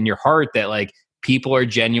intervention in your heart that like people are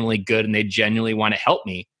genuinely good and they genuinely want to help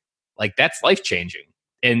me, like that's life-changing.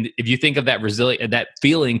 And if you think of that that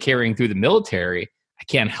feeling carrying through the military, I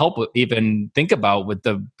can't help but even think about what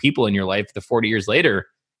the people in your life, the 40 years later,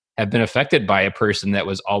 have been affected by a person that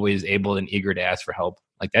was always able and eager to ask for help.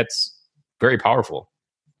 Like that's very powerful.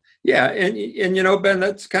 Yeah, and Ben,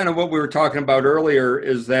 that's kind of what we were talking about earlier.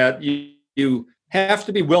 Is that you have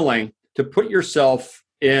to be willing to put yourself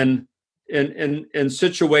in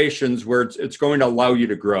situations where it's going to allow you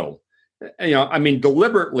to grow. I mean,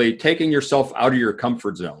 deliberately taking yourself out of your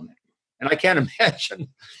comfort zone. And I can't imagine,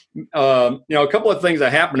 a couple of things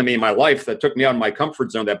that happened to me in my life that took me out of my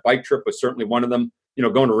comfort zone. That bike trip was certainly one of them.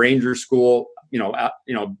 Going to Ranger school,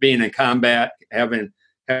 being in combat, having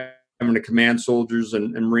to command soldiers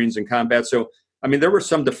and Marines in combat. So, I mean, there were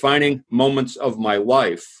some defining moments of my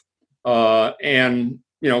life. And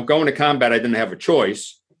going to combat, I didn't have a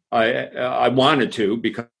choice. I wanted to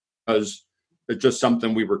because it's just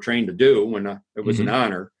something we were trained to do when it was an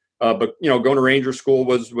honor. But going to Ranger school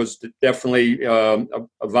was definitely a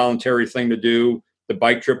voluntary thing to do. The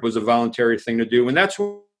bike trip was a voluntary thing to do, and that's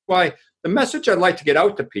why the message I'd like to get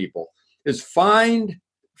out to people is find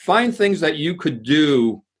things that you could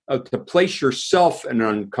do to place yourself in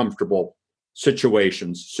uncomfortable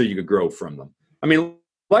situations so you could grow from them. I mean,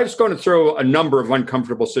 life's going to throw a number of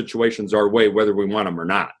uncomfortable situations our way, whether we want them or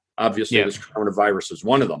not. Obviously, This coronavirus is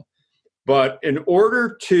one of them. But in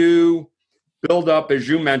order to build up, as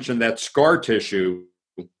you mentioned, that scar tissue,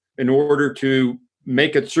 in order to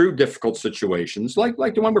make it through difficult situations, like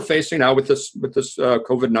the one we're facing now with this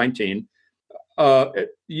COVID-19,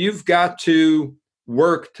 you've got to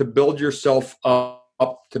work to build yourself up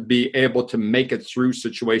to be able to make it through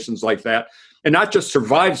situations like that, and not just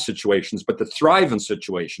survive situations, but to thrive in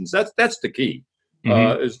situations. That's the key,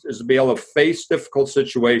 is to be able to face difficult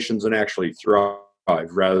situations and actually thrive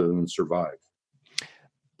rather than survive.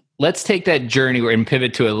 Let's take that journey and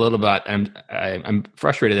pivot to a little bit. I'm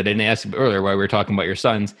frustrated that I didn't ask you earlier while we were talking about your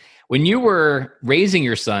sons. When you were raising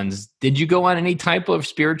your sons, did you go on any type of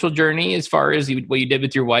spiritual journey as far as what you did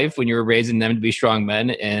with your wife when you were raising them to be strong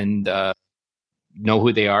men and know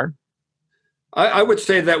who they are? I would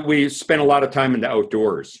say that we spent a lot of time in the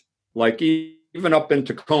outdoors, like even up in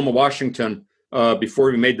Tacoma, Washington,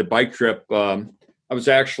 before we made the bike trip. I was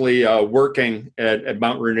actually working at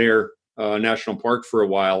Mount Rainier National Park for a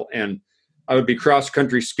while, and I would be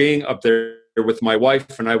cross-country skiing up there with my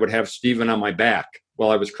wife, and I would have Stephen on my back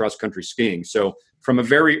while I was cross-country skiing. So from a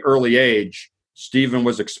very early age, Stephen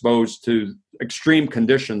was exposed to extreme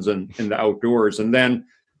conditions in the outdoors. And then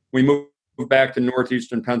we moved back to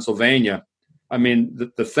northeastern Pennsylvania. I mean,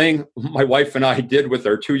 the thing my wife and I did with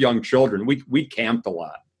our two young children, we camped a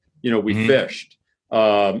lot. We fished.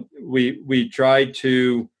 We tried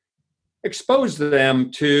to expose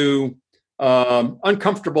them to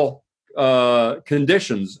uncomfortable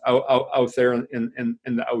conditions out there in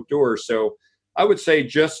the outdoors. So I would say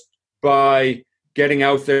just by getting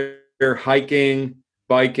out there, hiking,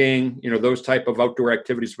 biking, those type of outdoor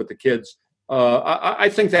activities with the kids, I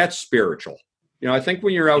think that's spiritual. I think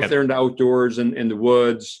when you're out there in the outdoors and in the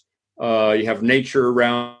woods, you have nature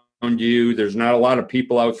around you. There's not a lot of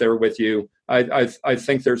people out there with you. I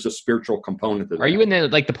think there's a spiritual component to that. Are you in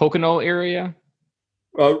the Pocono area?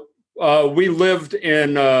 We lived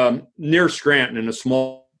in near Scranton, in a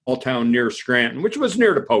small town near Scranton, which was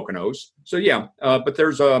near the Poconos. So yeah, but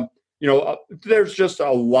there's there's just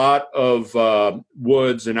a lot of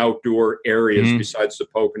woods and outdoor areas besides the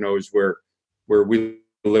Poconos where we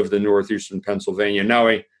lived in northeastern Pennsylvania. Now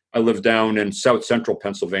I live down in south central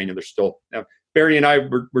Pennsylvania. There's still Barry and I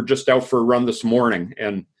were just out for a run this morning,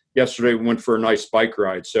 and yesterday we went for a nice bike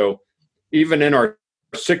ride. So even in our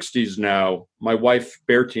 60s now, my wife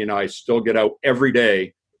Bertie and I still get out every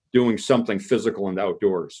day doing something physical in the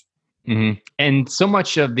outdoors. And so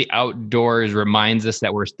much of the outdoors reminds us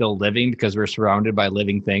that we're still living because we're surrounded by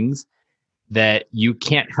living things, that you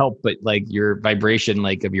can't help but your vibration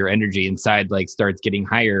of your energy inside starts getting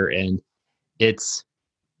higher. And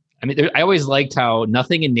I always liked how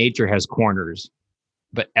nothing in nature has corners,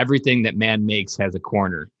 but everything that man makes has a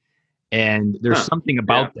corner. And there's something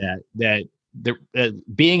about that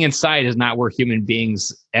being inside is not where human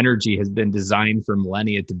beings' energy has been designed for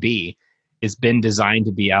millennia to be. It's been designed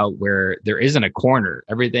to be out where there isn't a corner.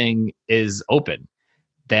 Everything is open.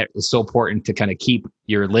 That is so important to kind of keep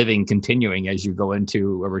your living continuing as you go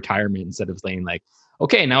into a retirement, instead of saying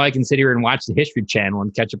okay, now I can sit here and watch the History Channel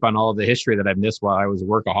and catch up on all of the history that I've missed while I was a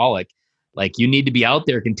workaholic. You need to be out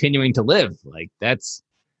there continuing to live. That's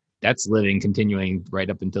living, continuing right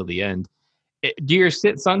up until the end. Do your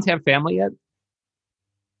sons have family yet?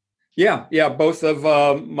 Yeah. Both of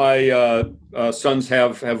my sons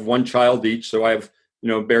have one child each. So I have,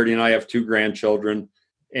 Bertie and I have two grandchildren,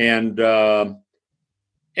 and they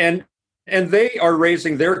are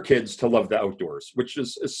raising their kids to love the outdoors, which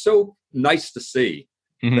is so nice to see.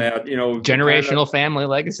 That generational family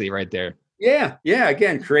legacy right there. Yeah.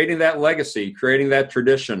 Again, creating that legacy, creating that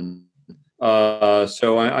tradition.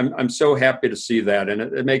 So I'm so happy to see that, and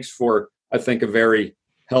it makes for, I think, a very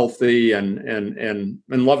healthy and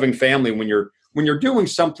loving family when you're doing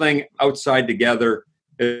something outside together.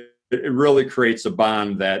 It really creates a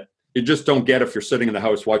bond that you just don't get if you're sitting in the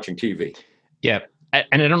house watching TV. Yeah.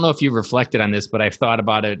 And I don't know if you've reflected on this, but I've thought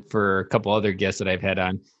about it for a couple other guests that I've had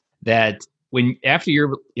on, that if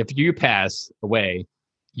you pass away,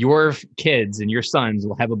 your kids and your sons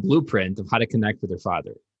will have a blueprint of how to connect with their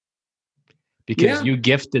father, because you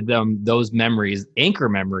gifted them those memories, anchor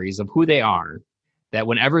memories of who they are, that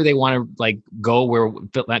whenever they want to like go where,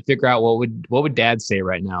 figure out what would dad say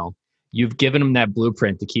right now, you've given them that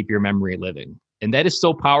blueprint to keep your memory living. And that is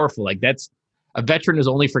so powerful. Like, that's a veteran is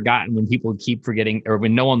only forgotten when people keep forgetting, or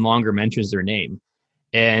when no one longer mentions their name.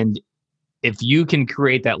 And if you can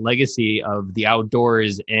create that legacy of the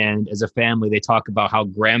outdoors, and as a family, they talk about how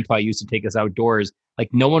grandpa used to take us outdoors, like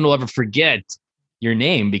no one will ever forget your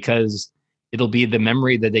name, because it'll be the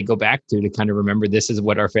memory that they go back to kind of remember, this is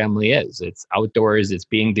what our family is. It's outdoors, it's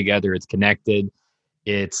being together, it's connected.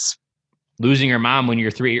 It's losing your mom when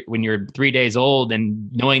you're 3 days old,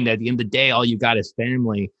 and knowing that at the end of the day, all you got is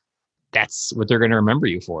family. That's what they're going to remember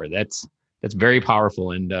you for. That's very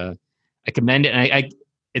powerful. And I commend it. And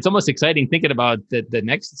it's almost exciting thinking about the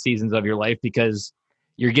next seasons of your life, because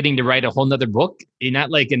you're getting to write a whole nother book,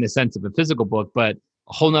 not like in the sense of a physical book, but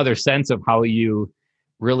a whole nother sense of how you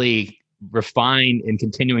really refine and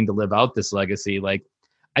continuing to live out this legacy. Like,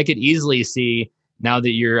 I could easily see, now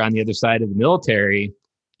that you're on the other side of the military,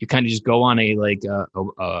 you kind of just go on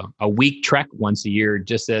a week trek once a year,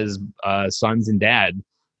 just as sons and dad,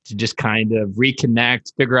 to just kind of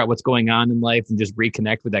reconnect, figure out what's going on in life, and just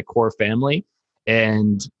reconnect with that core family.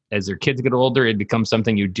 And as their kids get older, it becomes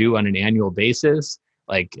something you do on an annual basis.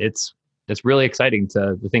 Like, it's really exciting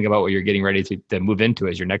to think about what you're getting ready to move into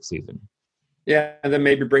as your next season. Yeah, and then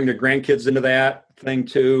maybe bring the grandkids into that thing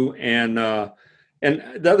too. And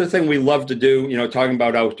the other thing we love to do, talking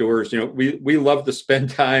about outdoors, we love to spend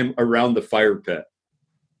time around the fire pit.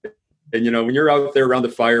 And, when you're out there around the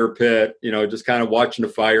fire pit, just kind of watching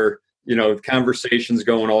the fire, conversations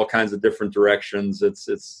going all kinds of different directions.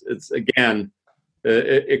 It's again,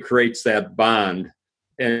 it creates that bond.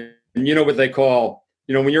 And what they call,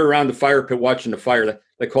 when you're around the fire pit watching the fire,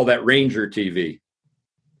 they call that Ranger TV.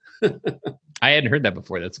 I hadn't heard that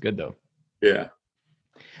before. That's good though. Yeah.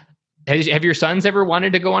 Have your sons ever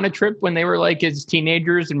wanted to go on a trip when they were like as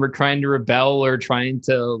teenagers and were trying to rebel or trying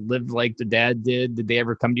to live like the dad did? Did they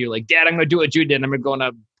ever come to you like, Dad, I'm going to do what you did. I'm going to go on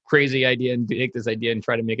a crazy idea and take this idea and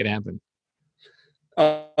try to make it happen?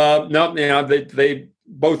 No, they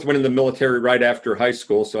both went in the military right after high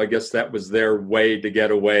school. So I guess that was their way to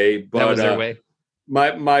get away. But that was their way.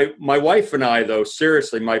 My wife and I, though,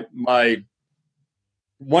 seriously, my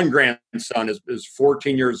one grandson is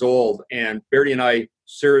 14 years old, and Barry and I,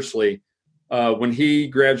 seriously, when he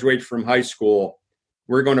graduates from high school,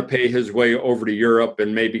 we're going to pay his way over to Europe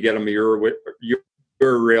and maybe get him a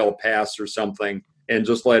Eurail pass or something, and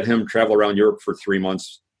just let him travel around Europe for 3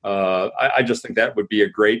 months. I just think that would be a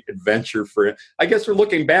great adventure for him. I guess we're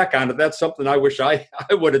looking back on it. That's something I wish I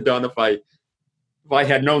would have done if I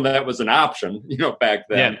had known that was an option, back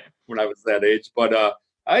then when I was that age. But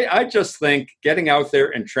I just think getting out there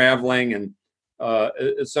and traveling and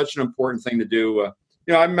is such an important thing to do.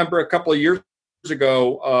 I remember a couple of years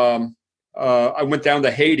ago, I went down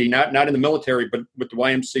to Haiti, not in the military, but with the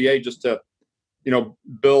YMCA, just to,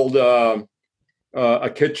 build a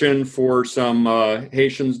kitchen for some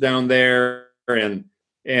Haitians down there, and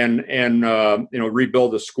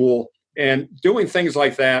rebuild a school. And doing things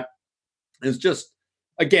like that is just,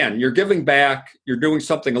 again, you're giving back. You're doing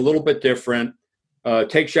something a little bit different.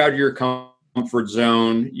 Takes you out of your comfort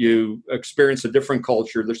zone. You experience a different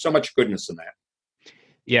culture. There's so much goodness in that.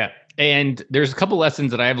 Yeah. And there's a couple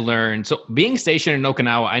lessons that I've learned. So being stationed in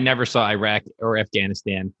Okinawa, I never saw Iraq or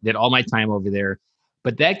Afghanistan, did all my time over there.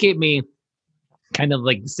 But that gave me kind of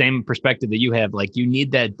like the same perspective that you have. Like, you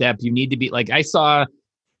need that depth. You need to be like, I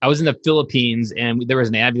was in the Philippines, and there was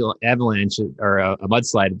an avalanche or a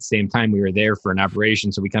mudslide at the same time we were there for an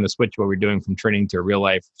operation. So we kind of switched what we're doing from training to real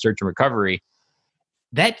life search and recovery.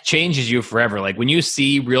 That changes you forever. Like, when you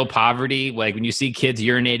see real poverty, like when you see kids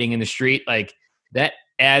urinating in the street, like that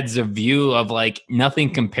adds a view of like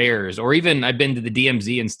nothing compares. Or even I've been to the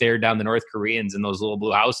DMZ and stared down the North Koreans in those little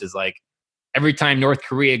blue houses. Like, every time North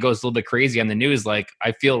Korea goes a little bit crazy on the news, like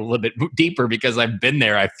I feel a little bit deeper because I've been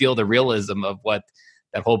there. I feel the realism of what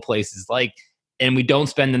that whole place is like. And we don't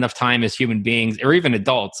spend enough time as human beings, or even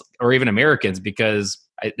adults, or even Americans, because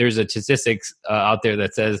there's a statistics out there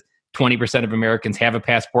that says 20% of Americans have a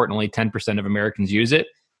passport and only 10% of Americans use it.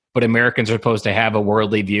 But Americans are supposed to have a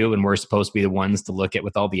worldly view, and we're supposed to be the ones to look at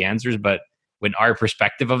with all the answers. But when our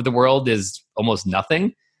perspective of the world is almost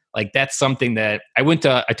nothing, like that's something that I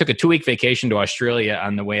took a 2-week vacation to Australia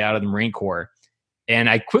on the way out of the Marine Corps. And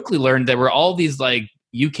I quickly learned there were all these like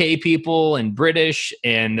UK people and British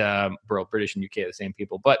and British and UK are the same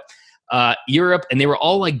people, but Europe, and they were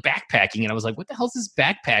all like backpacking. And I was like, what the hell is this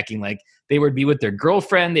backpacking? Like they would be with their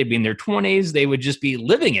girlfriend, they'd be in their 20s, they would just be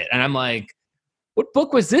living it. And I'm like, what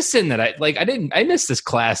book was this in that I missed this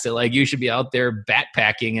class that like you should be out there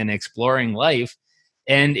backpacking and exploring life.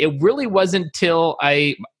 And it really wasn't till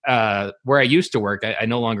where I used to work, I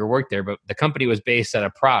no longer work there, but the company was based out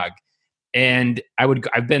of Prague. And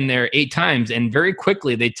I've been there 8 times, and very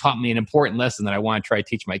quickly they taught me an important lesson that I want to try to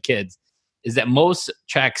teach my kids, is that most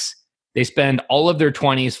Czechs, they spend all of their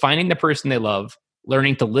 20s finding the person they love,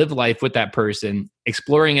 learning to live life with that person,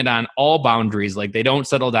 exploring it on all boundaries. Like they don't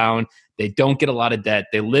settle down, they don't get a lot of debt,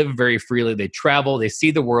 they live very freely, they travel, they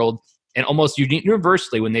see the world, and almost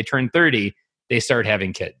universally when they turn 30, they start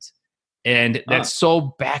having kids. And that's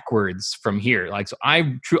so backwards from here. Like, so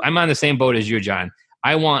I'm on the same boat as you, John.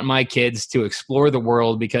 I want my kids to explore the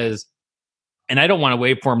world and I don't want to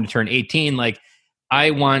wait for them to turn 18. Like I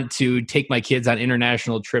want to take my kids on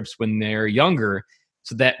international trips when they're younger,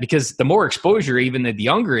 so that because the more exposure, even at the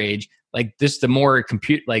younger age, like this, the more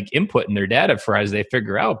input in their data for as they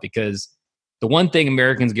figure out. Because the one thing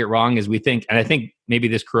Americans get wrong is we think, and I think maybe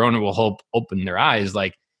this Corona will help open their eyes,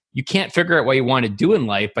 like you can't figure out what you want to do in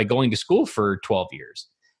life by going to school for 12 years.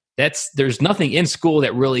 There's nothing in school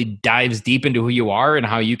that really dives deep into who you are and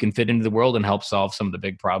how you can fit into the world and help solve some of the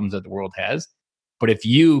big problems that the world has. But if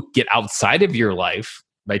you get outside of your life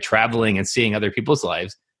by traveling and seeing other people's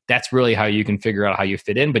lives, that's really how you can figure out how you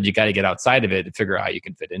fit in. But you got to get outside of it to figure out how you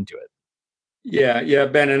can fit into it. Yeah,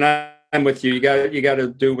 Ben, and I'm with you. You got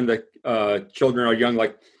to do when the children are young.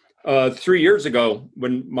 Like 3 years ago,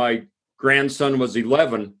 when my grandson was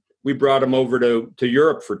 11, we brought him over to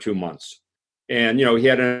Europe for 2 months, and he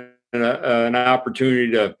had an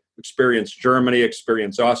opportunity to experience Germany,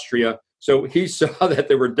 experience Austria. So he saw that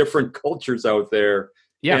there were different cultures out there,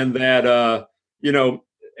 and that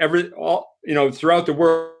throughout the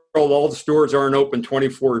world, all the stores aren't open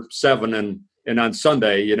 24/7 and on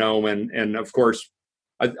Sunday, and of course,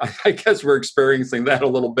 I guess we're experiencing that a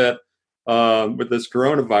little bit with this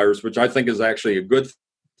coronavirus, which I think is actually a good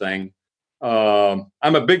thing.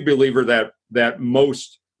 I'm a big believer that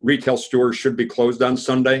most retail stores should be closed on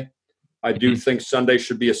Sunday. I do think Sunday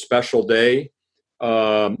should be a special day.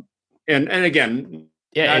 And again,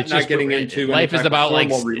 not getting into life is about like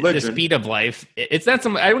religion. The speed of life. It's not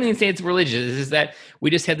I don't even say it's religious. It's that we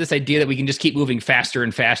just had this idea that we can just keep moving faster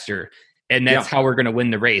and faster, and that's how we're going to win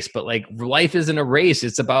the race. But like life isn't a race.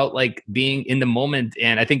 It's about like being in the moment.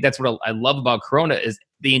 And I think that's what I love about Corona is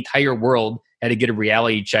the entire world had to get a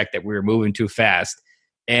reality check that we were moving too fast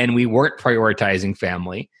and we weren't prioritizing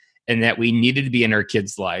family, and that we needed to be in our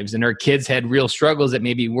kids' lives, and our kids had real struggles that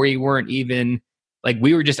maybe we weren't even. Like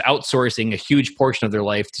we were just outsourcing a huge portion of their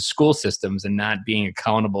life to school systems and not being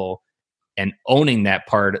accountable and owning that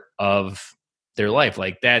part of their life.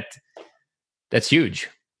 Like that's huge.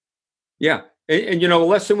 Yeah. And a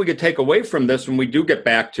lesson we could take away from this when we do get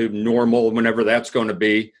back to normal, whenever that's going to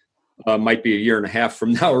be, might be a year and a half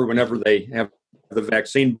from now or whenever they have the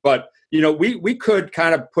vaccine. But, we could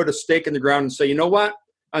kind of put a stake in the ground and say, you know what,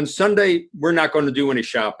 on Sunday, we're not going to do any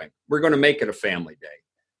shopping. We're going to make it a family day.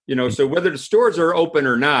 So whether the stores are open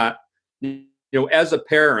or not, as a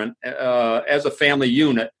parent, as a family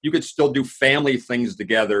unit, you could still do family things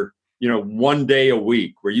together, one day a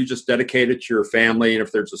week where you just dedicate it to your family. And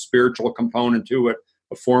if there's a spiritual component to it,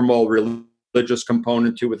 a formal religious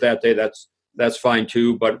component to it that day, that's fine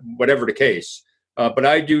too. But whatever the case. But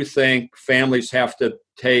I do think families have to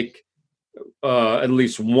take at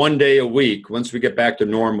least one day a week once we get back to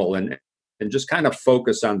normal and just kind of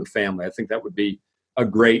focus on the family. I think that would be a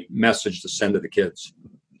great message to send to the kids.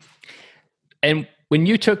 And when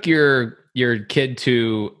you took your kid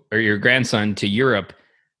or your grandson to Europe,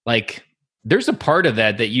 like there's a part of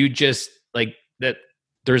that you just like that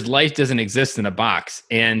there's life doesn't exist in a box.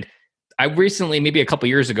 And I recently, maybe a couple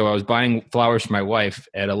years ago, I was buying flowers for my wife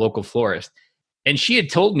at a local florist, and she had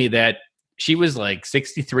told me that she was like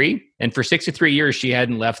 63, and for 63 years she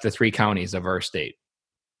hadn't left the 3 counties of our state.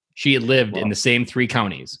 She had lived in the same 3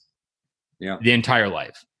 counties. The entire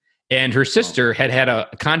life. And her sister had a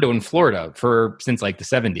condo in Florida since like the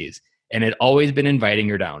 70s and had always been inviting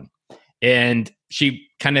her down. And she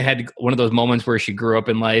kind of had one of those moments where she grew up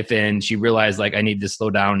in life and she realized like, I need to slow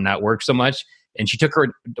down and not work so much. And she took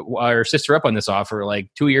her sister up on this offer like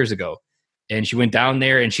 2 years ago. And she went down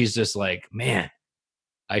there and she's just like, man,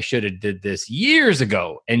 I should have did this years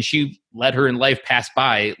ago. And she let her in life pass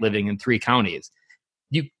by living in 3 counties.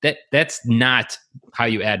 That's not how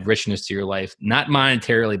you add richness to your life, not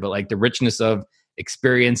monetarily, but like the richness of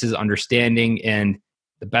experiences, understanding. And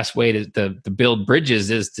the best way to build bridges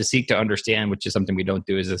is to seek to understand, which is something we don't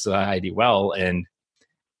do as a society well. And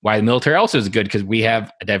why the military also is good, because we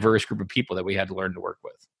have a diverse group of people that we had to learn to work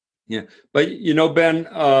with. Yeah. But, Ben,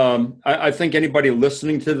 I think anybody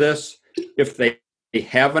listening to this, if they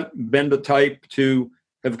haven't been the type to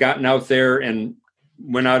have gotten out there and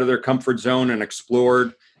went out of their comfort zone and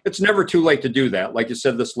explored, it's never too late to do that. Like you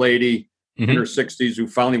said, this lady in her 60s who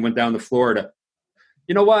finally went down to Florida.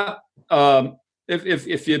 You know what?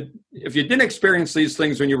 If you didn't experience these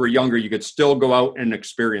things when you were younger, you could still go out and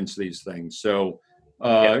experience these things. So,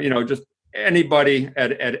 just anybody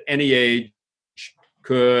at any age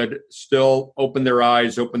could still open their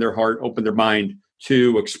eyes, open their heart, open their mind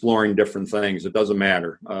to exploring different things. It doesn't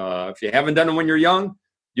matter. If you haven't done it when you're young,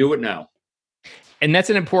 do it now. And that's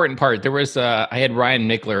an important part. There was I had Ryan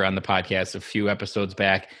Mickler on the podcast a few episodes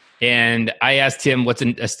back, and I asked him what's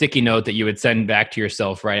a sticky note that you would send back to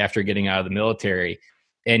yourself right after getting out of the military.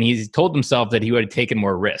 And he told himself that he would have taken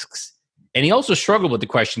more risks. And he also struggled with the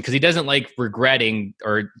question because he doesn't like regretting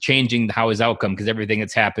or changing how his outcome, because everything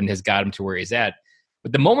that's happened has got him to where he's at.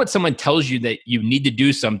 But the moment someone tells you that you need to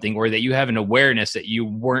do something, or that you have an awareness that you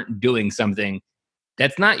weren't doing something,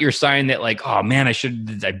 that's not your sign that like, oh man,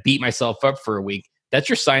 I beat myself up for a week. That's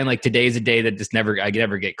your sign like today's a day that I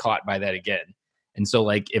never get caught by that again. And so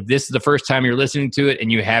like, if this is the first time you're listening to it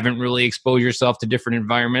and you haven't really exposed yourself to different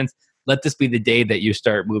environments, let this be the day that you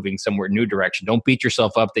start moving somewhere new direction. Don't beat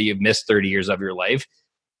yourself up that you've missed 30 years of your life.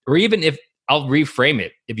 Or even if, I'll reframe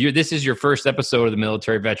it. If this is your first episode of the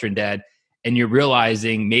Military Veteran Dad, and you're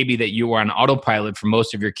realizing maybe that you were on autopilot for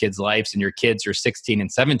most of your kids' lives and your kids are 16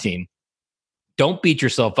 and 17, don't beat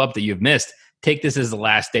yourself up that you've missed. Take this as the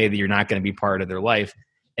last day that you're not going to be part of their life.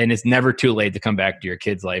 And it's never too late to come back to your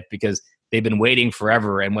kids' life, because they've been waiting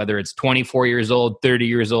forever. And whether it's 24 years old, 30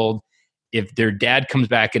 years old, if their dad comes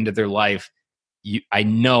back into their life, I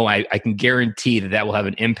can guarantee that will have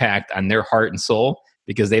an impact on their heart and soul,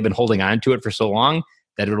 because they've been holding on to it for so long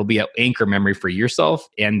that it'll be an anchor memory for yourself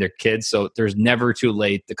and their kids. So there's never too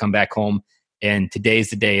late to come back home. And today's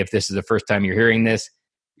the day. If this is the first time you're hearing this,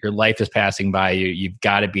 your life is passing by you. You've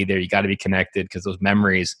got to be there. You got to be connected, because those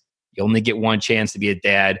memories, you only get one chance to be a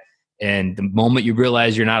dad. And the moment you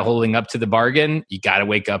realize you're not holding up to the bargain, you got to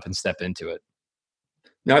wake up and step into it.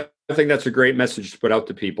 Now, I think that's a great message to put out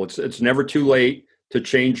to people. It's never too late to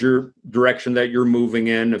change your direction that you're moving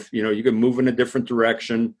in. If you can move in a different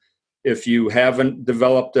direction. If you haven't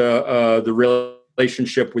developed the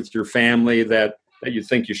relationship with your family that you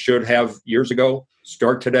think you should have years ago,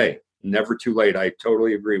 start today. Never too late. I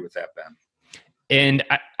totally agree with that, Ben. And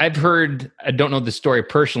I've heard, I don't know the story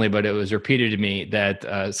personally, but it was repeated to me that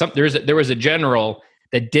there was a general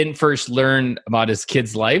that didn't first learn about his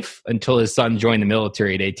kid's life until his son joined the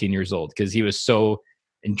military at 18 years old, because he was so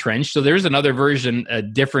entrenched. So there's another version, a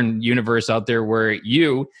different universe out there where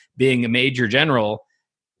you, being a major general,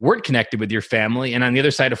 weren't connected with your family. And on the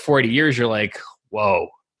other side of 40 years, you're like, whoa,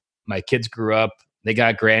 my kids grew up, they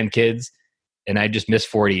got grandkids, and I just missed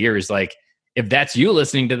 40 years. Like, if that's you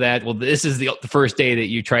listening to that, well, this is the first day that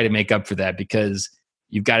you try to make up for that, because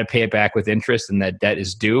you've got to pay it back with interest, and that debt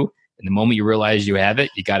is due. And the moment you realize you have it,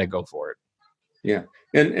 you got to go for it. Yeah.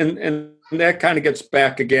 And that kind of gets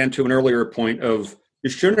back again to an earlier point of, you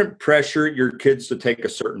shouldn't pressure your kids to take a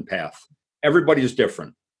certain path. Everybody's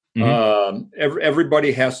different. Mm-hmm.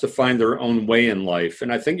 Everybody has to find their own way in life.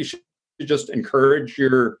 And I think you should just encourage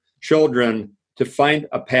your children to find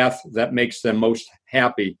a path that makes them most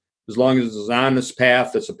happy. As long as it's an honest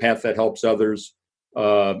path, it's a path that helps others.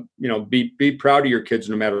 Be proud of your kids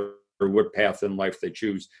no matter what path in life they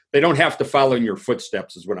choose. They don't have to follow in your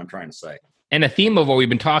footsteps, is what I'm trying to say. And a theme of what we've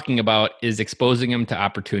been talking about is exposing them to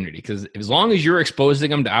opportunity. Because as long as you're exposing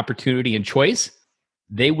them to opportunity and choice,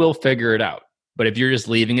 they will figure it out. But if you're just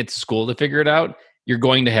leaving it to school to figure it out, you're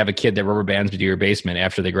going to have a kid that rubber bands into your basement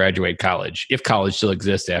after they graduate college, if college still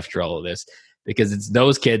exists after all of this. Because it's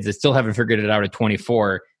those kids that still haven't figured it out at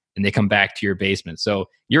 24, and they come back to your basement. So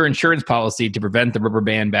your insurance policy to prevent the rubber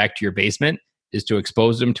band back to your basement is to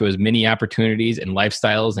expose them to as many opportunities and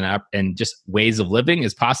lifestyles and just ways of living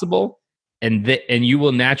as possible. And you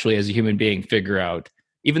will naturally, as a human being, figure out,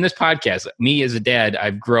 even this podcast, me as a dad,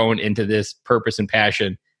 I've grown into this purpose and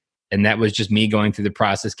passion. And that was just me going through the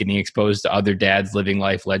process, getting exposed to other dads living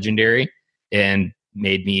life legendary, and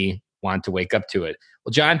made me want to wake up to it.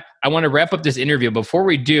 Well, John, I want to wrap up this interview. Before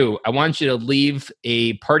we do, I want you to leave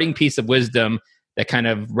a parting piece of wisdom that kind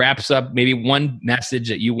of wraps up maybe one message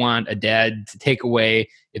that you want a dad to take away.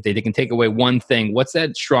 If they can take away one thing, what's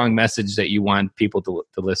that strong message that you want people to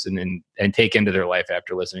listen and take into their life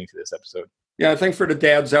after listening to this episode? Yeah, I think for the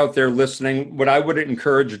dads out there listening, what I would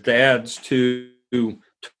encourage dads to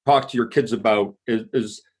talk to your kids about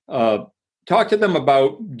is talk to them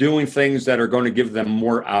about doing things that are going to give them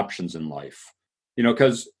more options in life.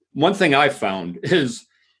 Because one thing I found is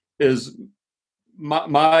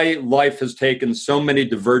my life has taken so many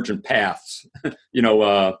divergent paths,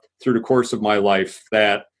 through the course of my life,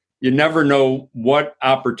 that you never know what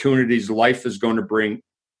opportunities life is going to bring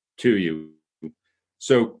to you.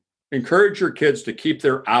 So encourage your kids to keep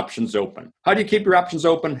their options open. How do you keep your options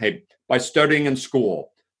open? Hey, by studying in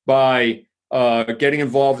school, by getting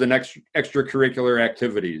involved in extracurricular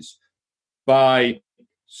activities, by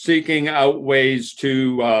seeking out ways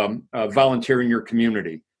to volunteer in your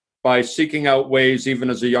community, by seeking out ways, even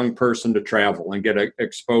as a young person, to travel and get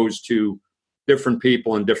exposed to different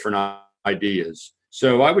people and different ideas.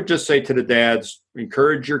 So I would just say to the dads,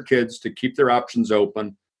 encourage your kids to keep their options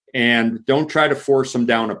open and don't try to force them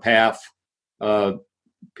down a path.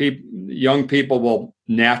 Young people will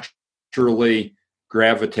naturally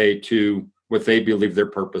gravitate to what they believe their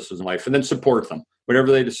purpose is in life, and then support them.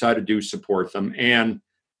 Whatever they decide to do, support them. And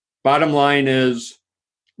bottom line is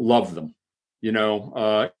love them.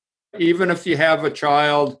 Even if you have a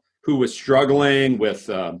child who is struggling with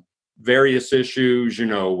various issues,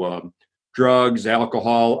 drugs,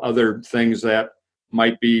 alcohol, other things that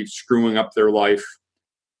might be screwing up their life,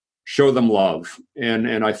 show them love.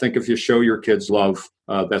 And I think if you show your kids love,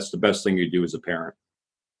 that's the best thing you do as a parent.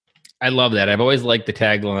 I love that. I've always liked the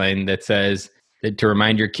tagline that says that to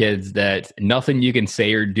remind your kids that nothing you can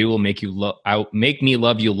say or do will make me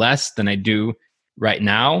love you less than I do right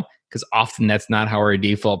now. Because often that's not how our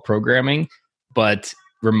default programming, but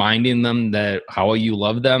reminding them that how you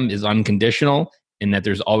love them is unconditional and that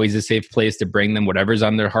there's always a safe place to bring them whatever's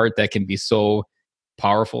on their heart, that can be so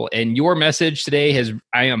powerful. And your message today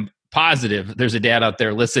I am positive there's a dad out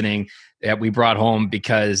there listening that we brought home,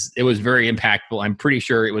 because it was very impactful. I'm pretty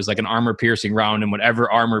sure it was like an armor piercing round, and whatever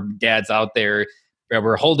armor dads out there that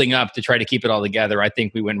were holding up to try to keep it all together, I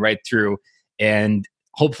think we went right through and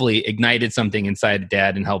hopefully ignited something inside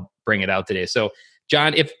dad and helped bring it out today. So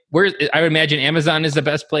John, I would imagine Amazon is the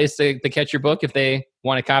best place to catch your book if they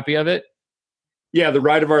want a copy of it. Yeah, The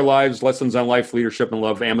Ride of Our Lives, Lessons on Life, Leadership, and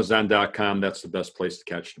Love, Amazon.com. That's the best place to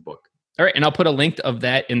catch the book. All right, and I'll put a link of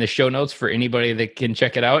that in the show notes for anybody that can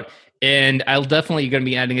check it out. And I'll definitely going to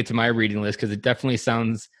be adding it to my reading list, because it definitely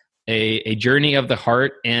sounds a journey of the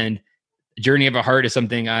heart. And journey of a heart is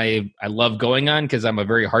something I love going on, because I'm a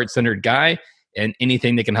very heart-centered guy. And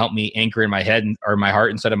anything that can help me anchor in my head or my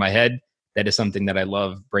heart instead of my head, that is something that I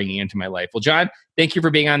love bringing into my life. Well, John, thank you for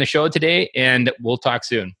being on the show today, and we'll talk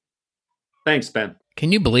soon. Thanks, Ben.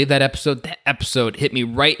 Can you believe that episode? That episode hit me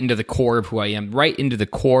right into the core of who I am, right into the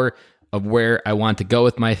core of where I want to go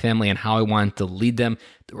with my family and how I want to lead them.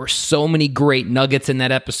 There were so many great nuggets in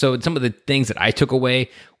that episode. Some of the things that I took away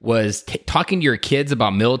was talking to your kids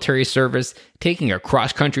about military service, taking a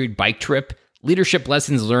cross-country bike trip, leadership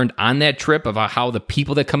lessons learned on that trip about how the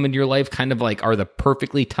people that come into your life kind of like are the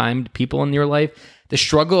perfectly timed people in your life. The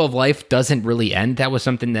struggle of life doesn't really end. That was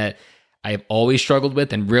something that I've always struggled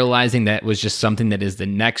with, and realizing that was just something that is the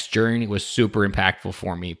next journey was super impactful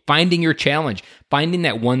for me. Finding your challenge, finding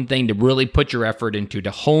that one thing to really put your effort into,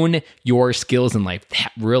 to hone your skills in life.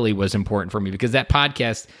 That really was important for me, because this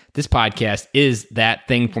podcast is that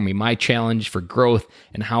thing for me. My challenge for growth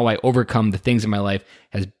and how I overcome the things in my life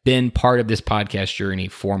has been part of this podcast journey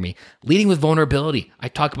for me. Leading with vulnerability. I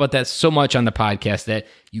talk about that so much on the podcast that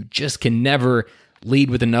you just can never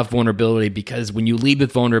lead with enough vulnerability, because when you lead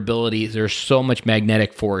with vulnerability, there's so much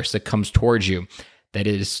magnetic force that comes towards you that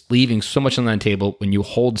is leaving so much on the table when you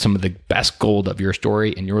hold some of the best gold of your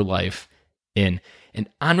story and your life in. And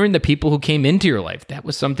honoring the people who came into your life. That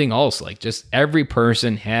was something else. Like, just every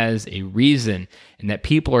person has a reason, and that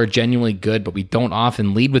people are genuinely good, but we don't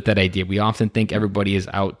often lead with that idea. We often think everybody is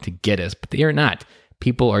out to get us, but they are not.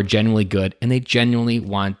 People are genuinely good, and they genuinely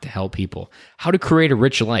want to help people. How to create a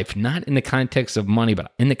rich life, not in the context of money,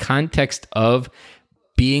 but in the context of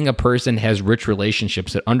being a person who has rich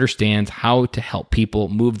relationships, that understands how to help people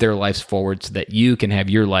move their lives forward so that you can have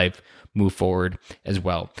your life move forward as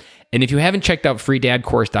well. And if you haven't checked out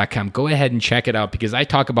freedadcourse.com, go ahead and check it out, because I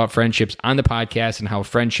talk about friendships on the podcast and how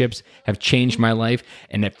friendships have changed my life.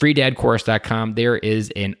 And at freedadcourse.com, there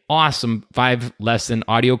is an awesome 5-lesson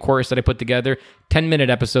audio course that I put together 10-minute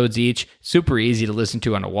episodes each, super easy to listen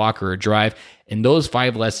to on a walk or a drive. And those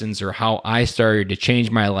 5 lessons are how I started to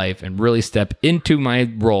change my life and really step into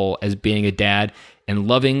my role as being a dad and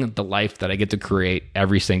loving the life that I get to create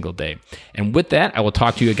every single day. And with that, I will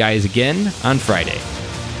talk to you guys again on Friday.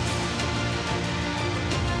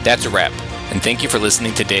 That's a wrap. And thank you for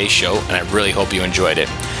listening to today's show, and I really hope you enjoyed it.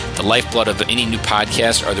 The lifeblood of any new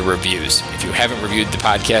podcast are the reviews. If you haven't reviewed the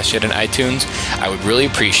podcast yet on iTunes, I would really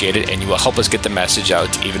appreciate it, and you will help us get the message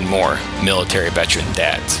out to even more military veteran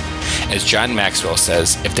dads. As John Maxwell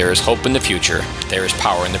says, if there is hope in the future, there is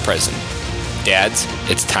power in the present. Dads,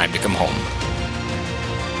 it's time to come home.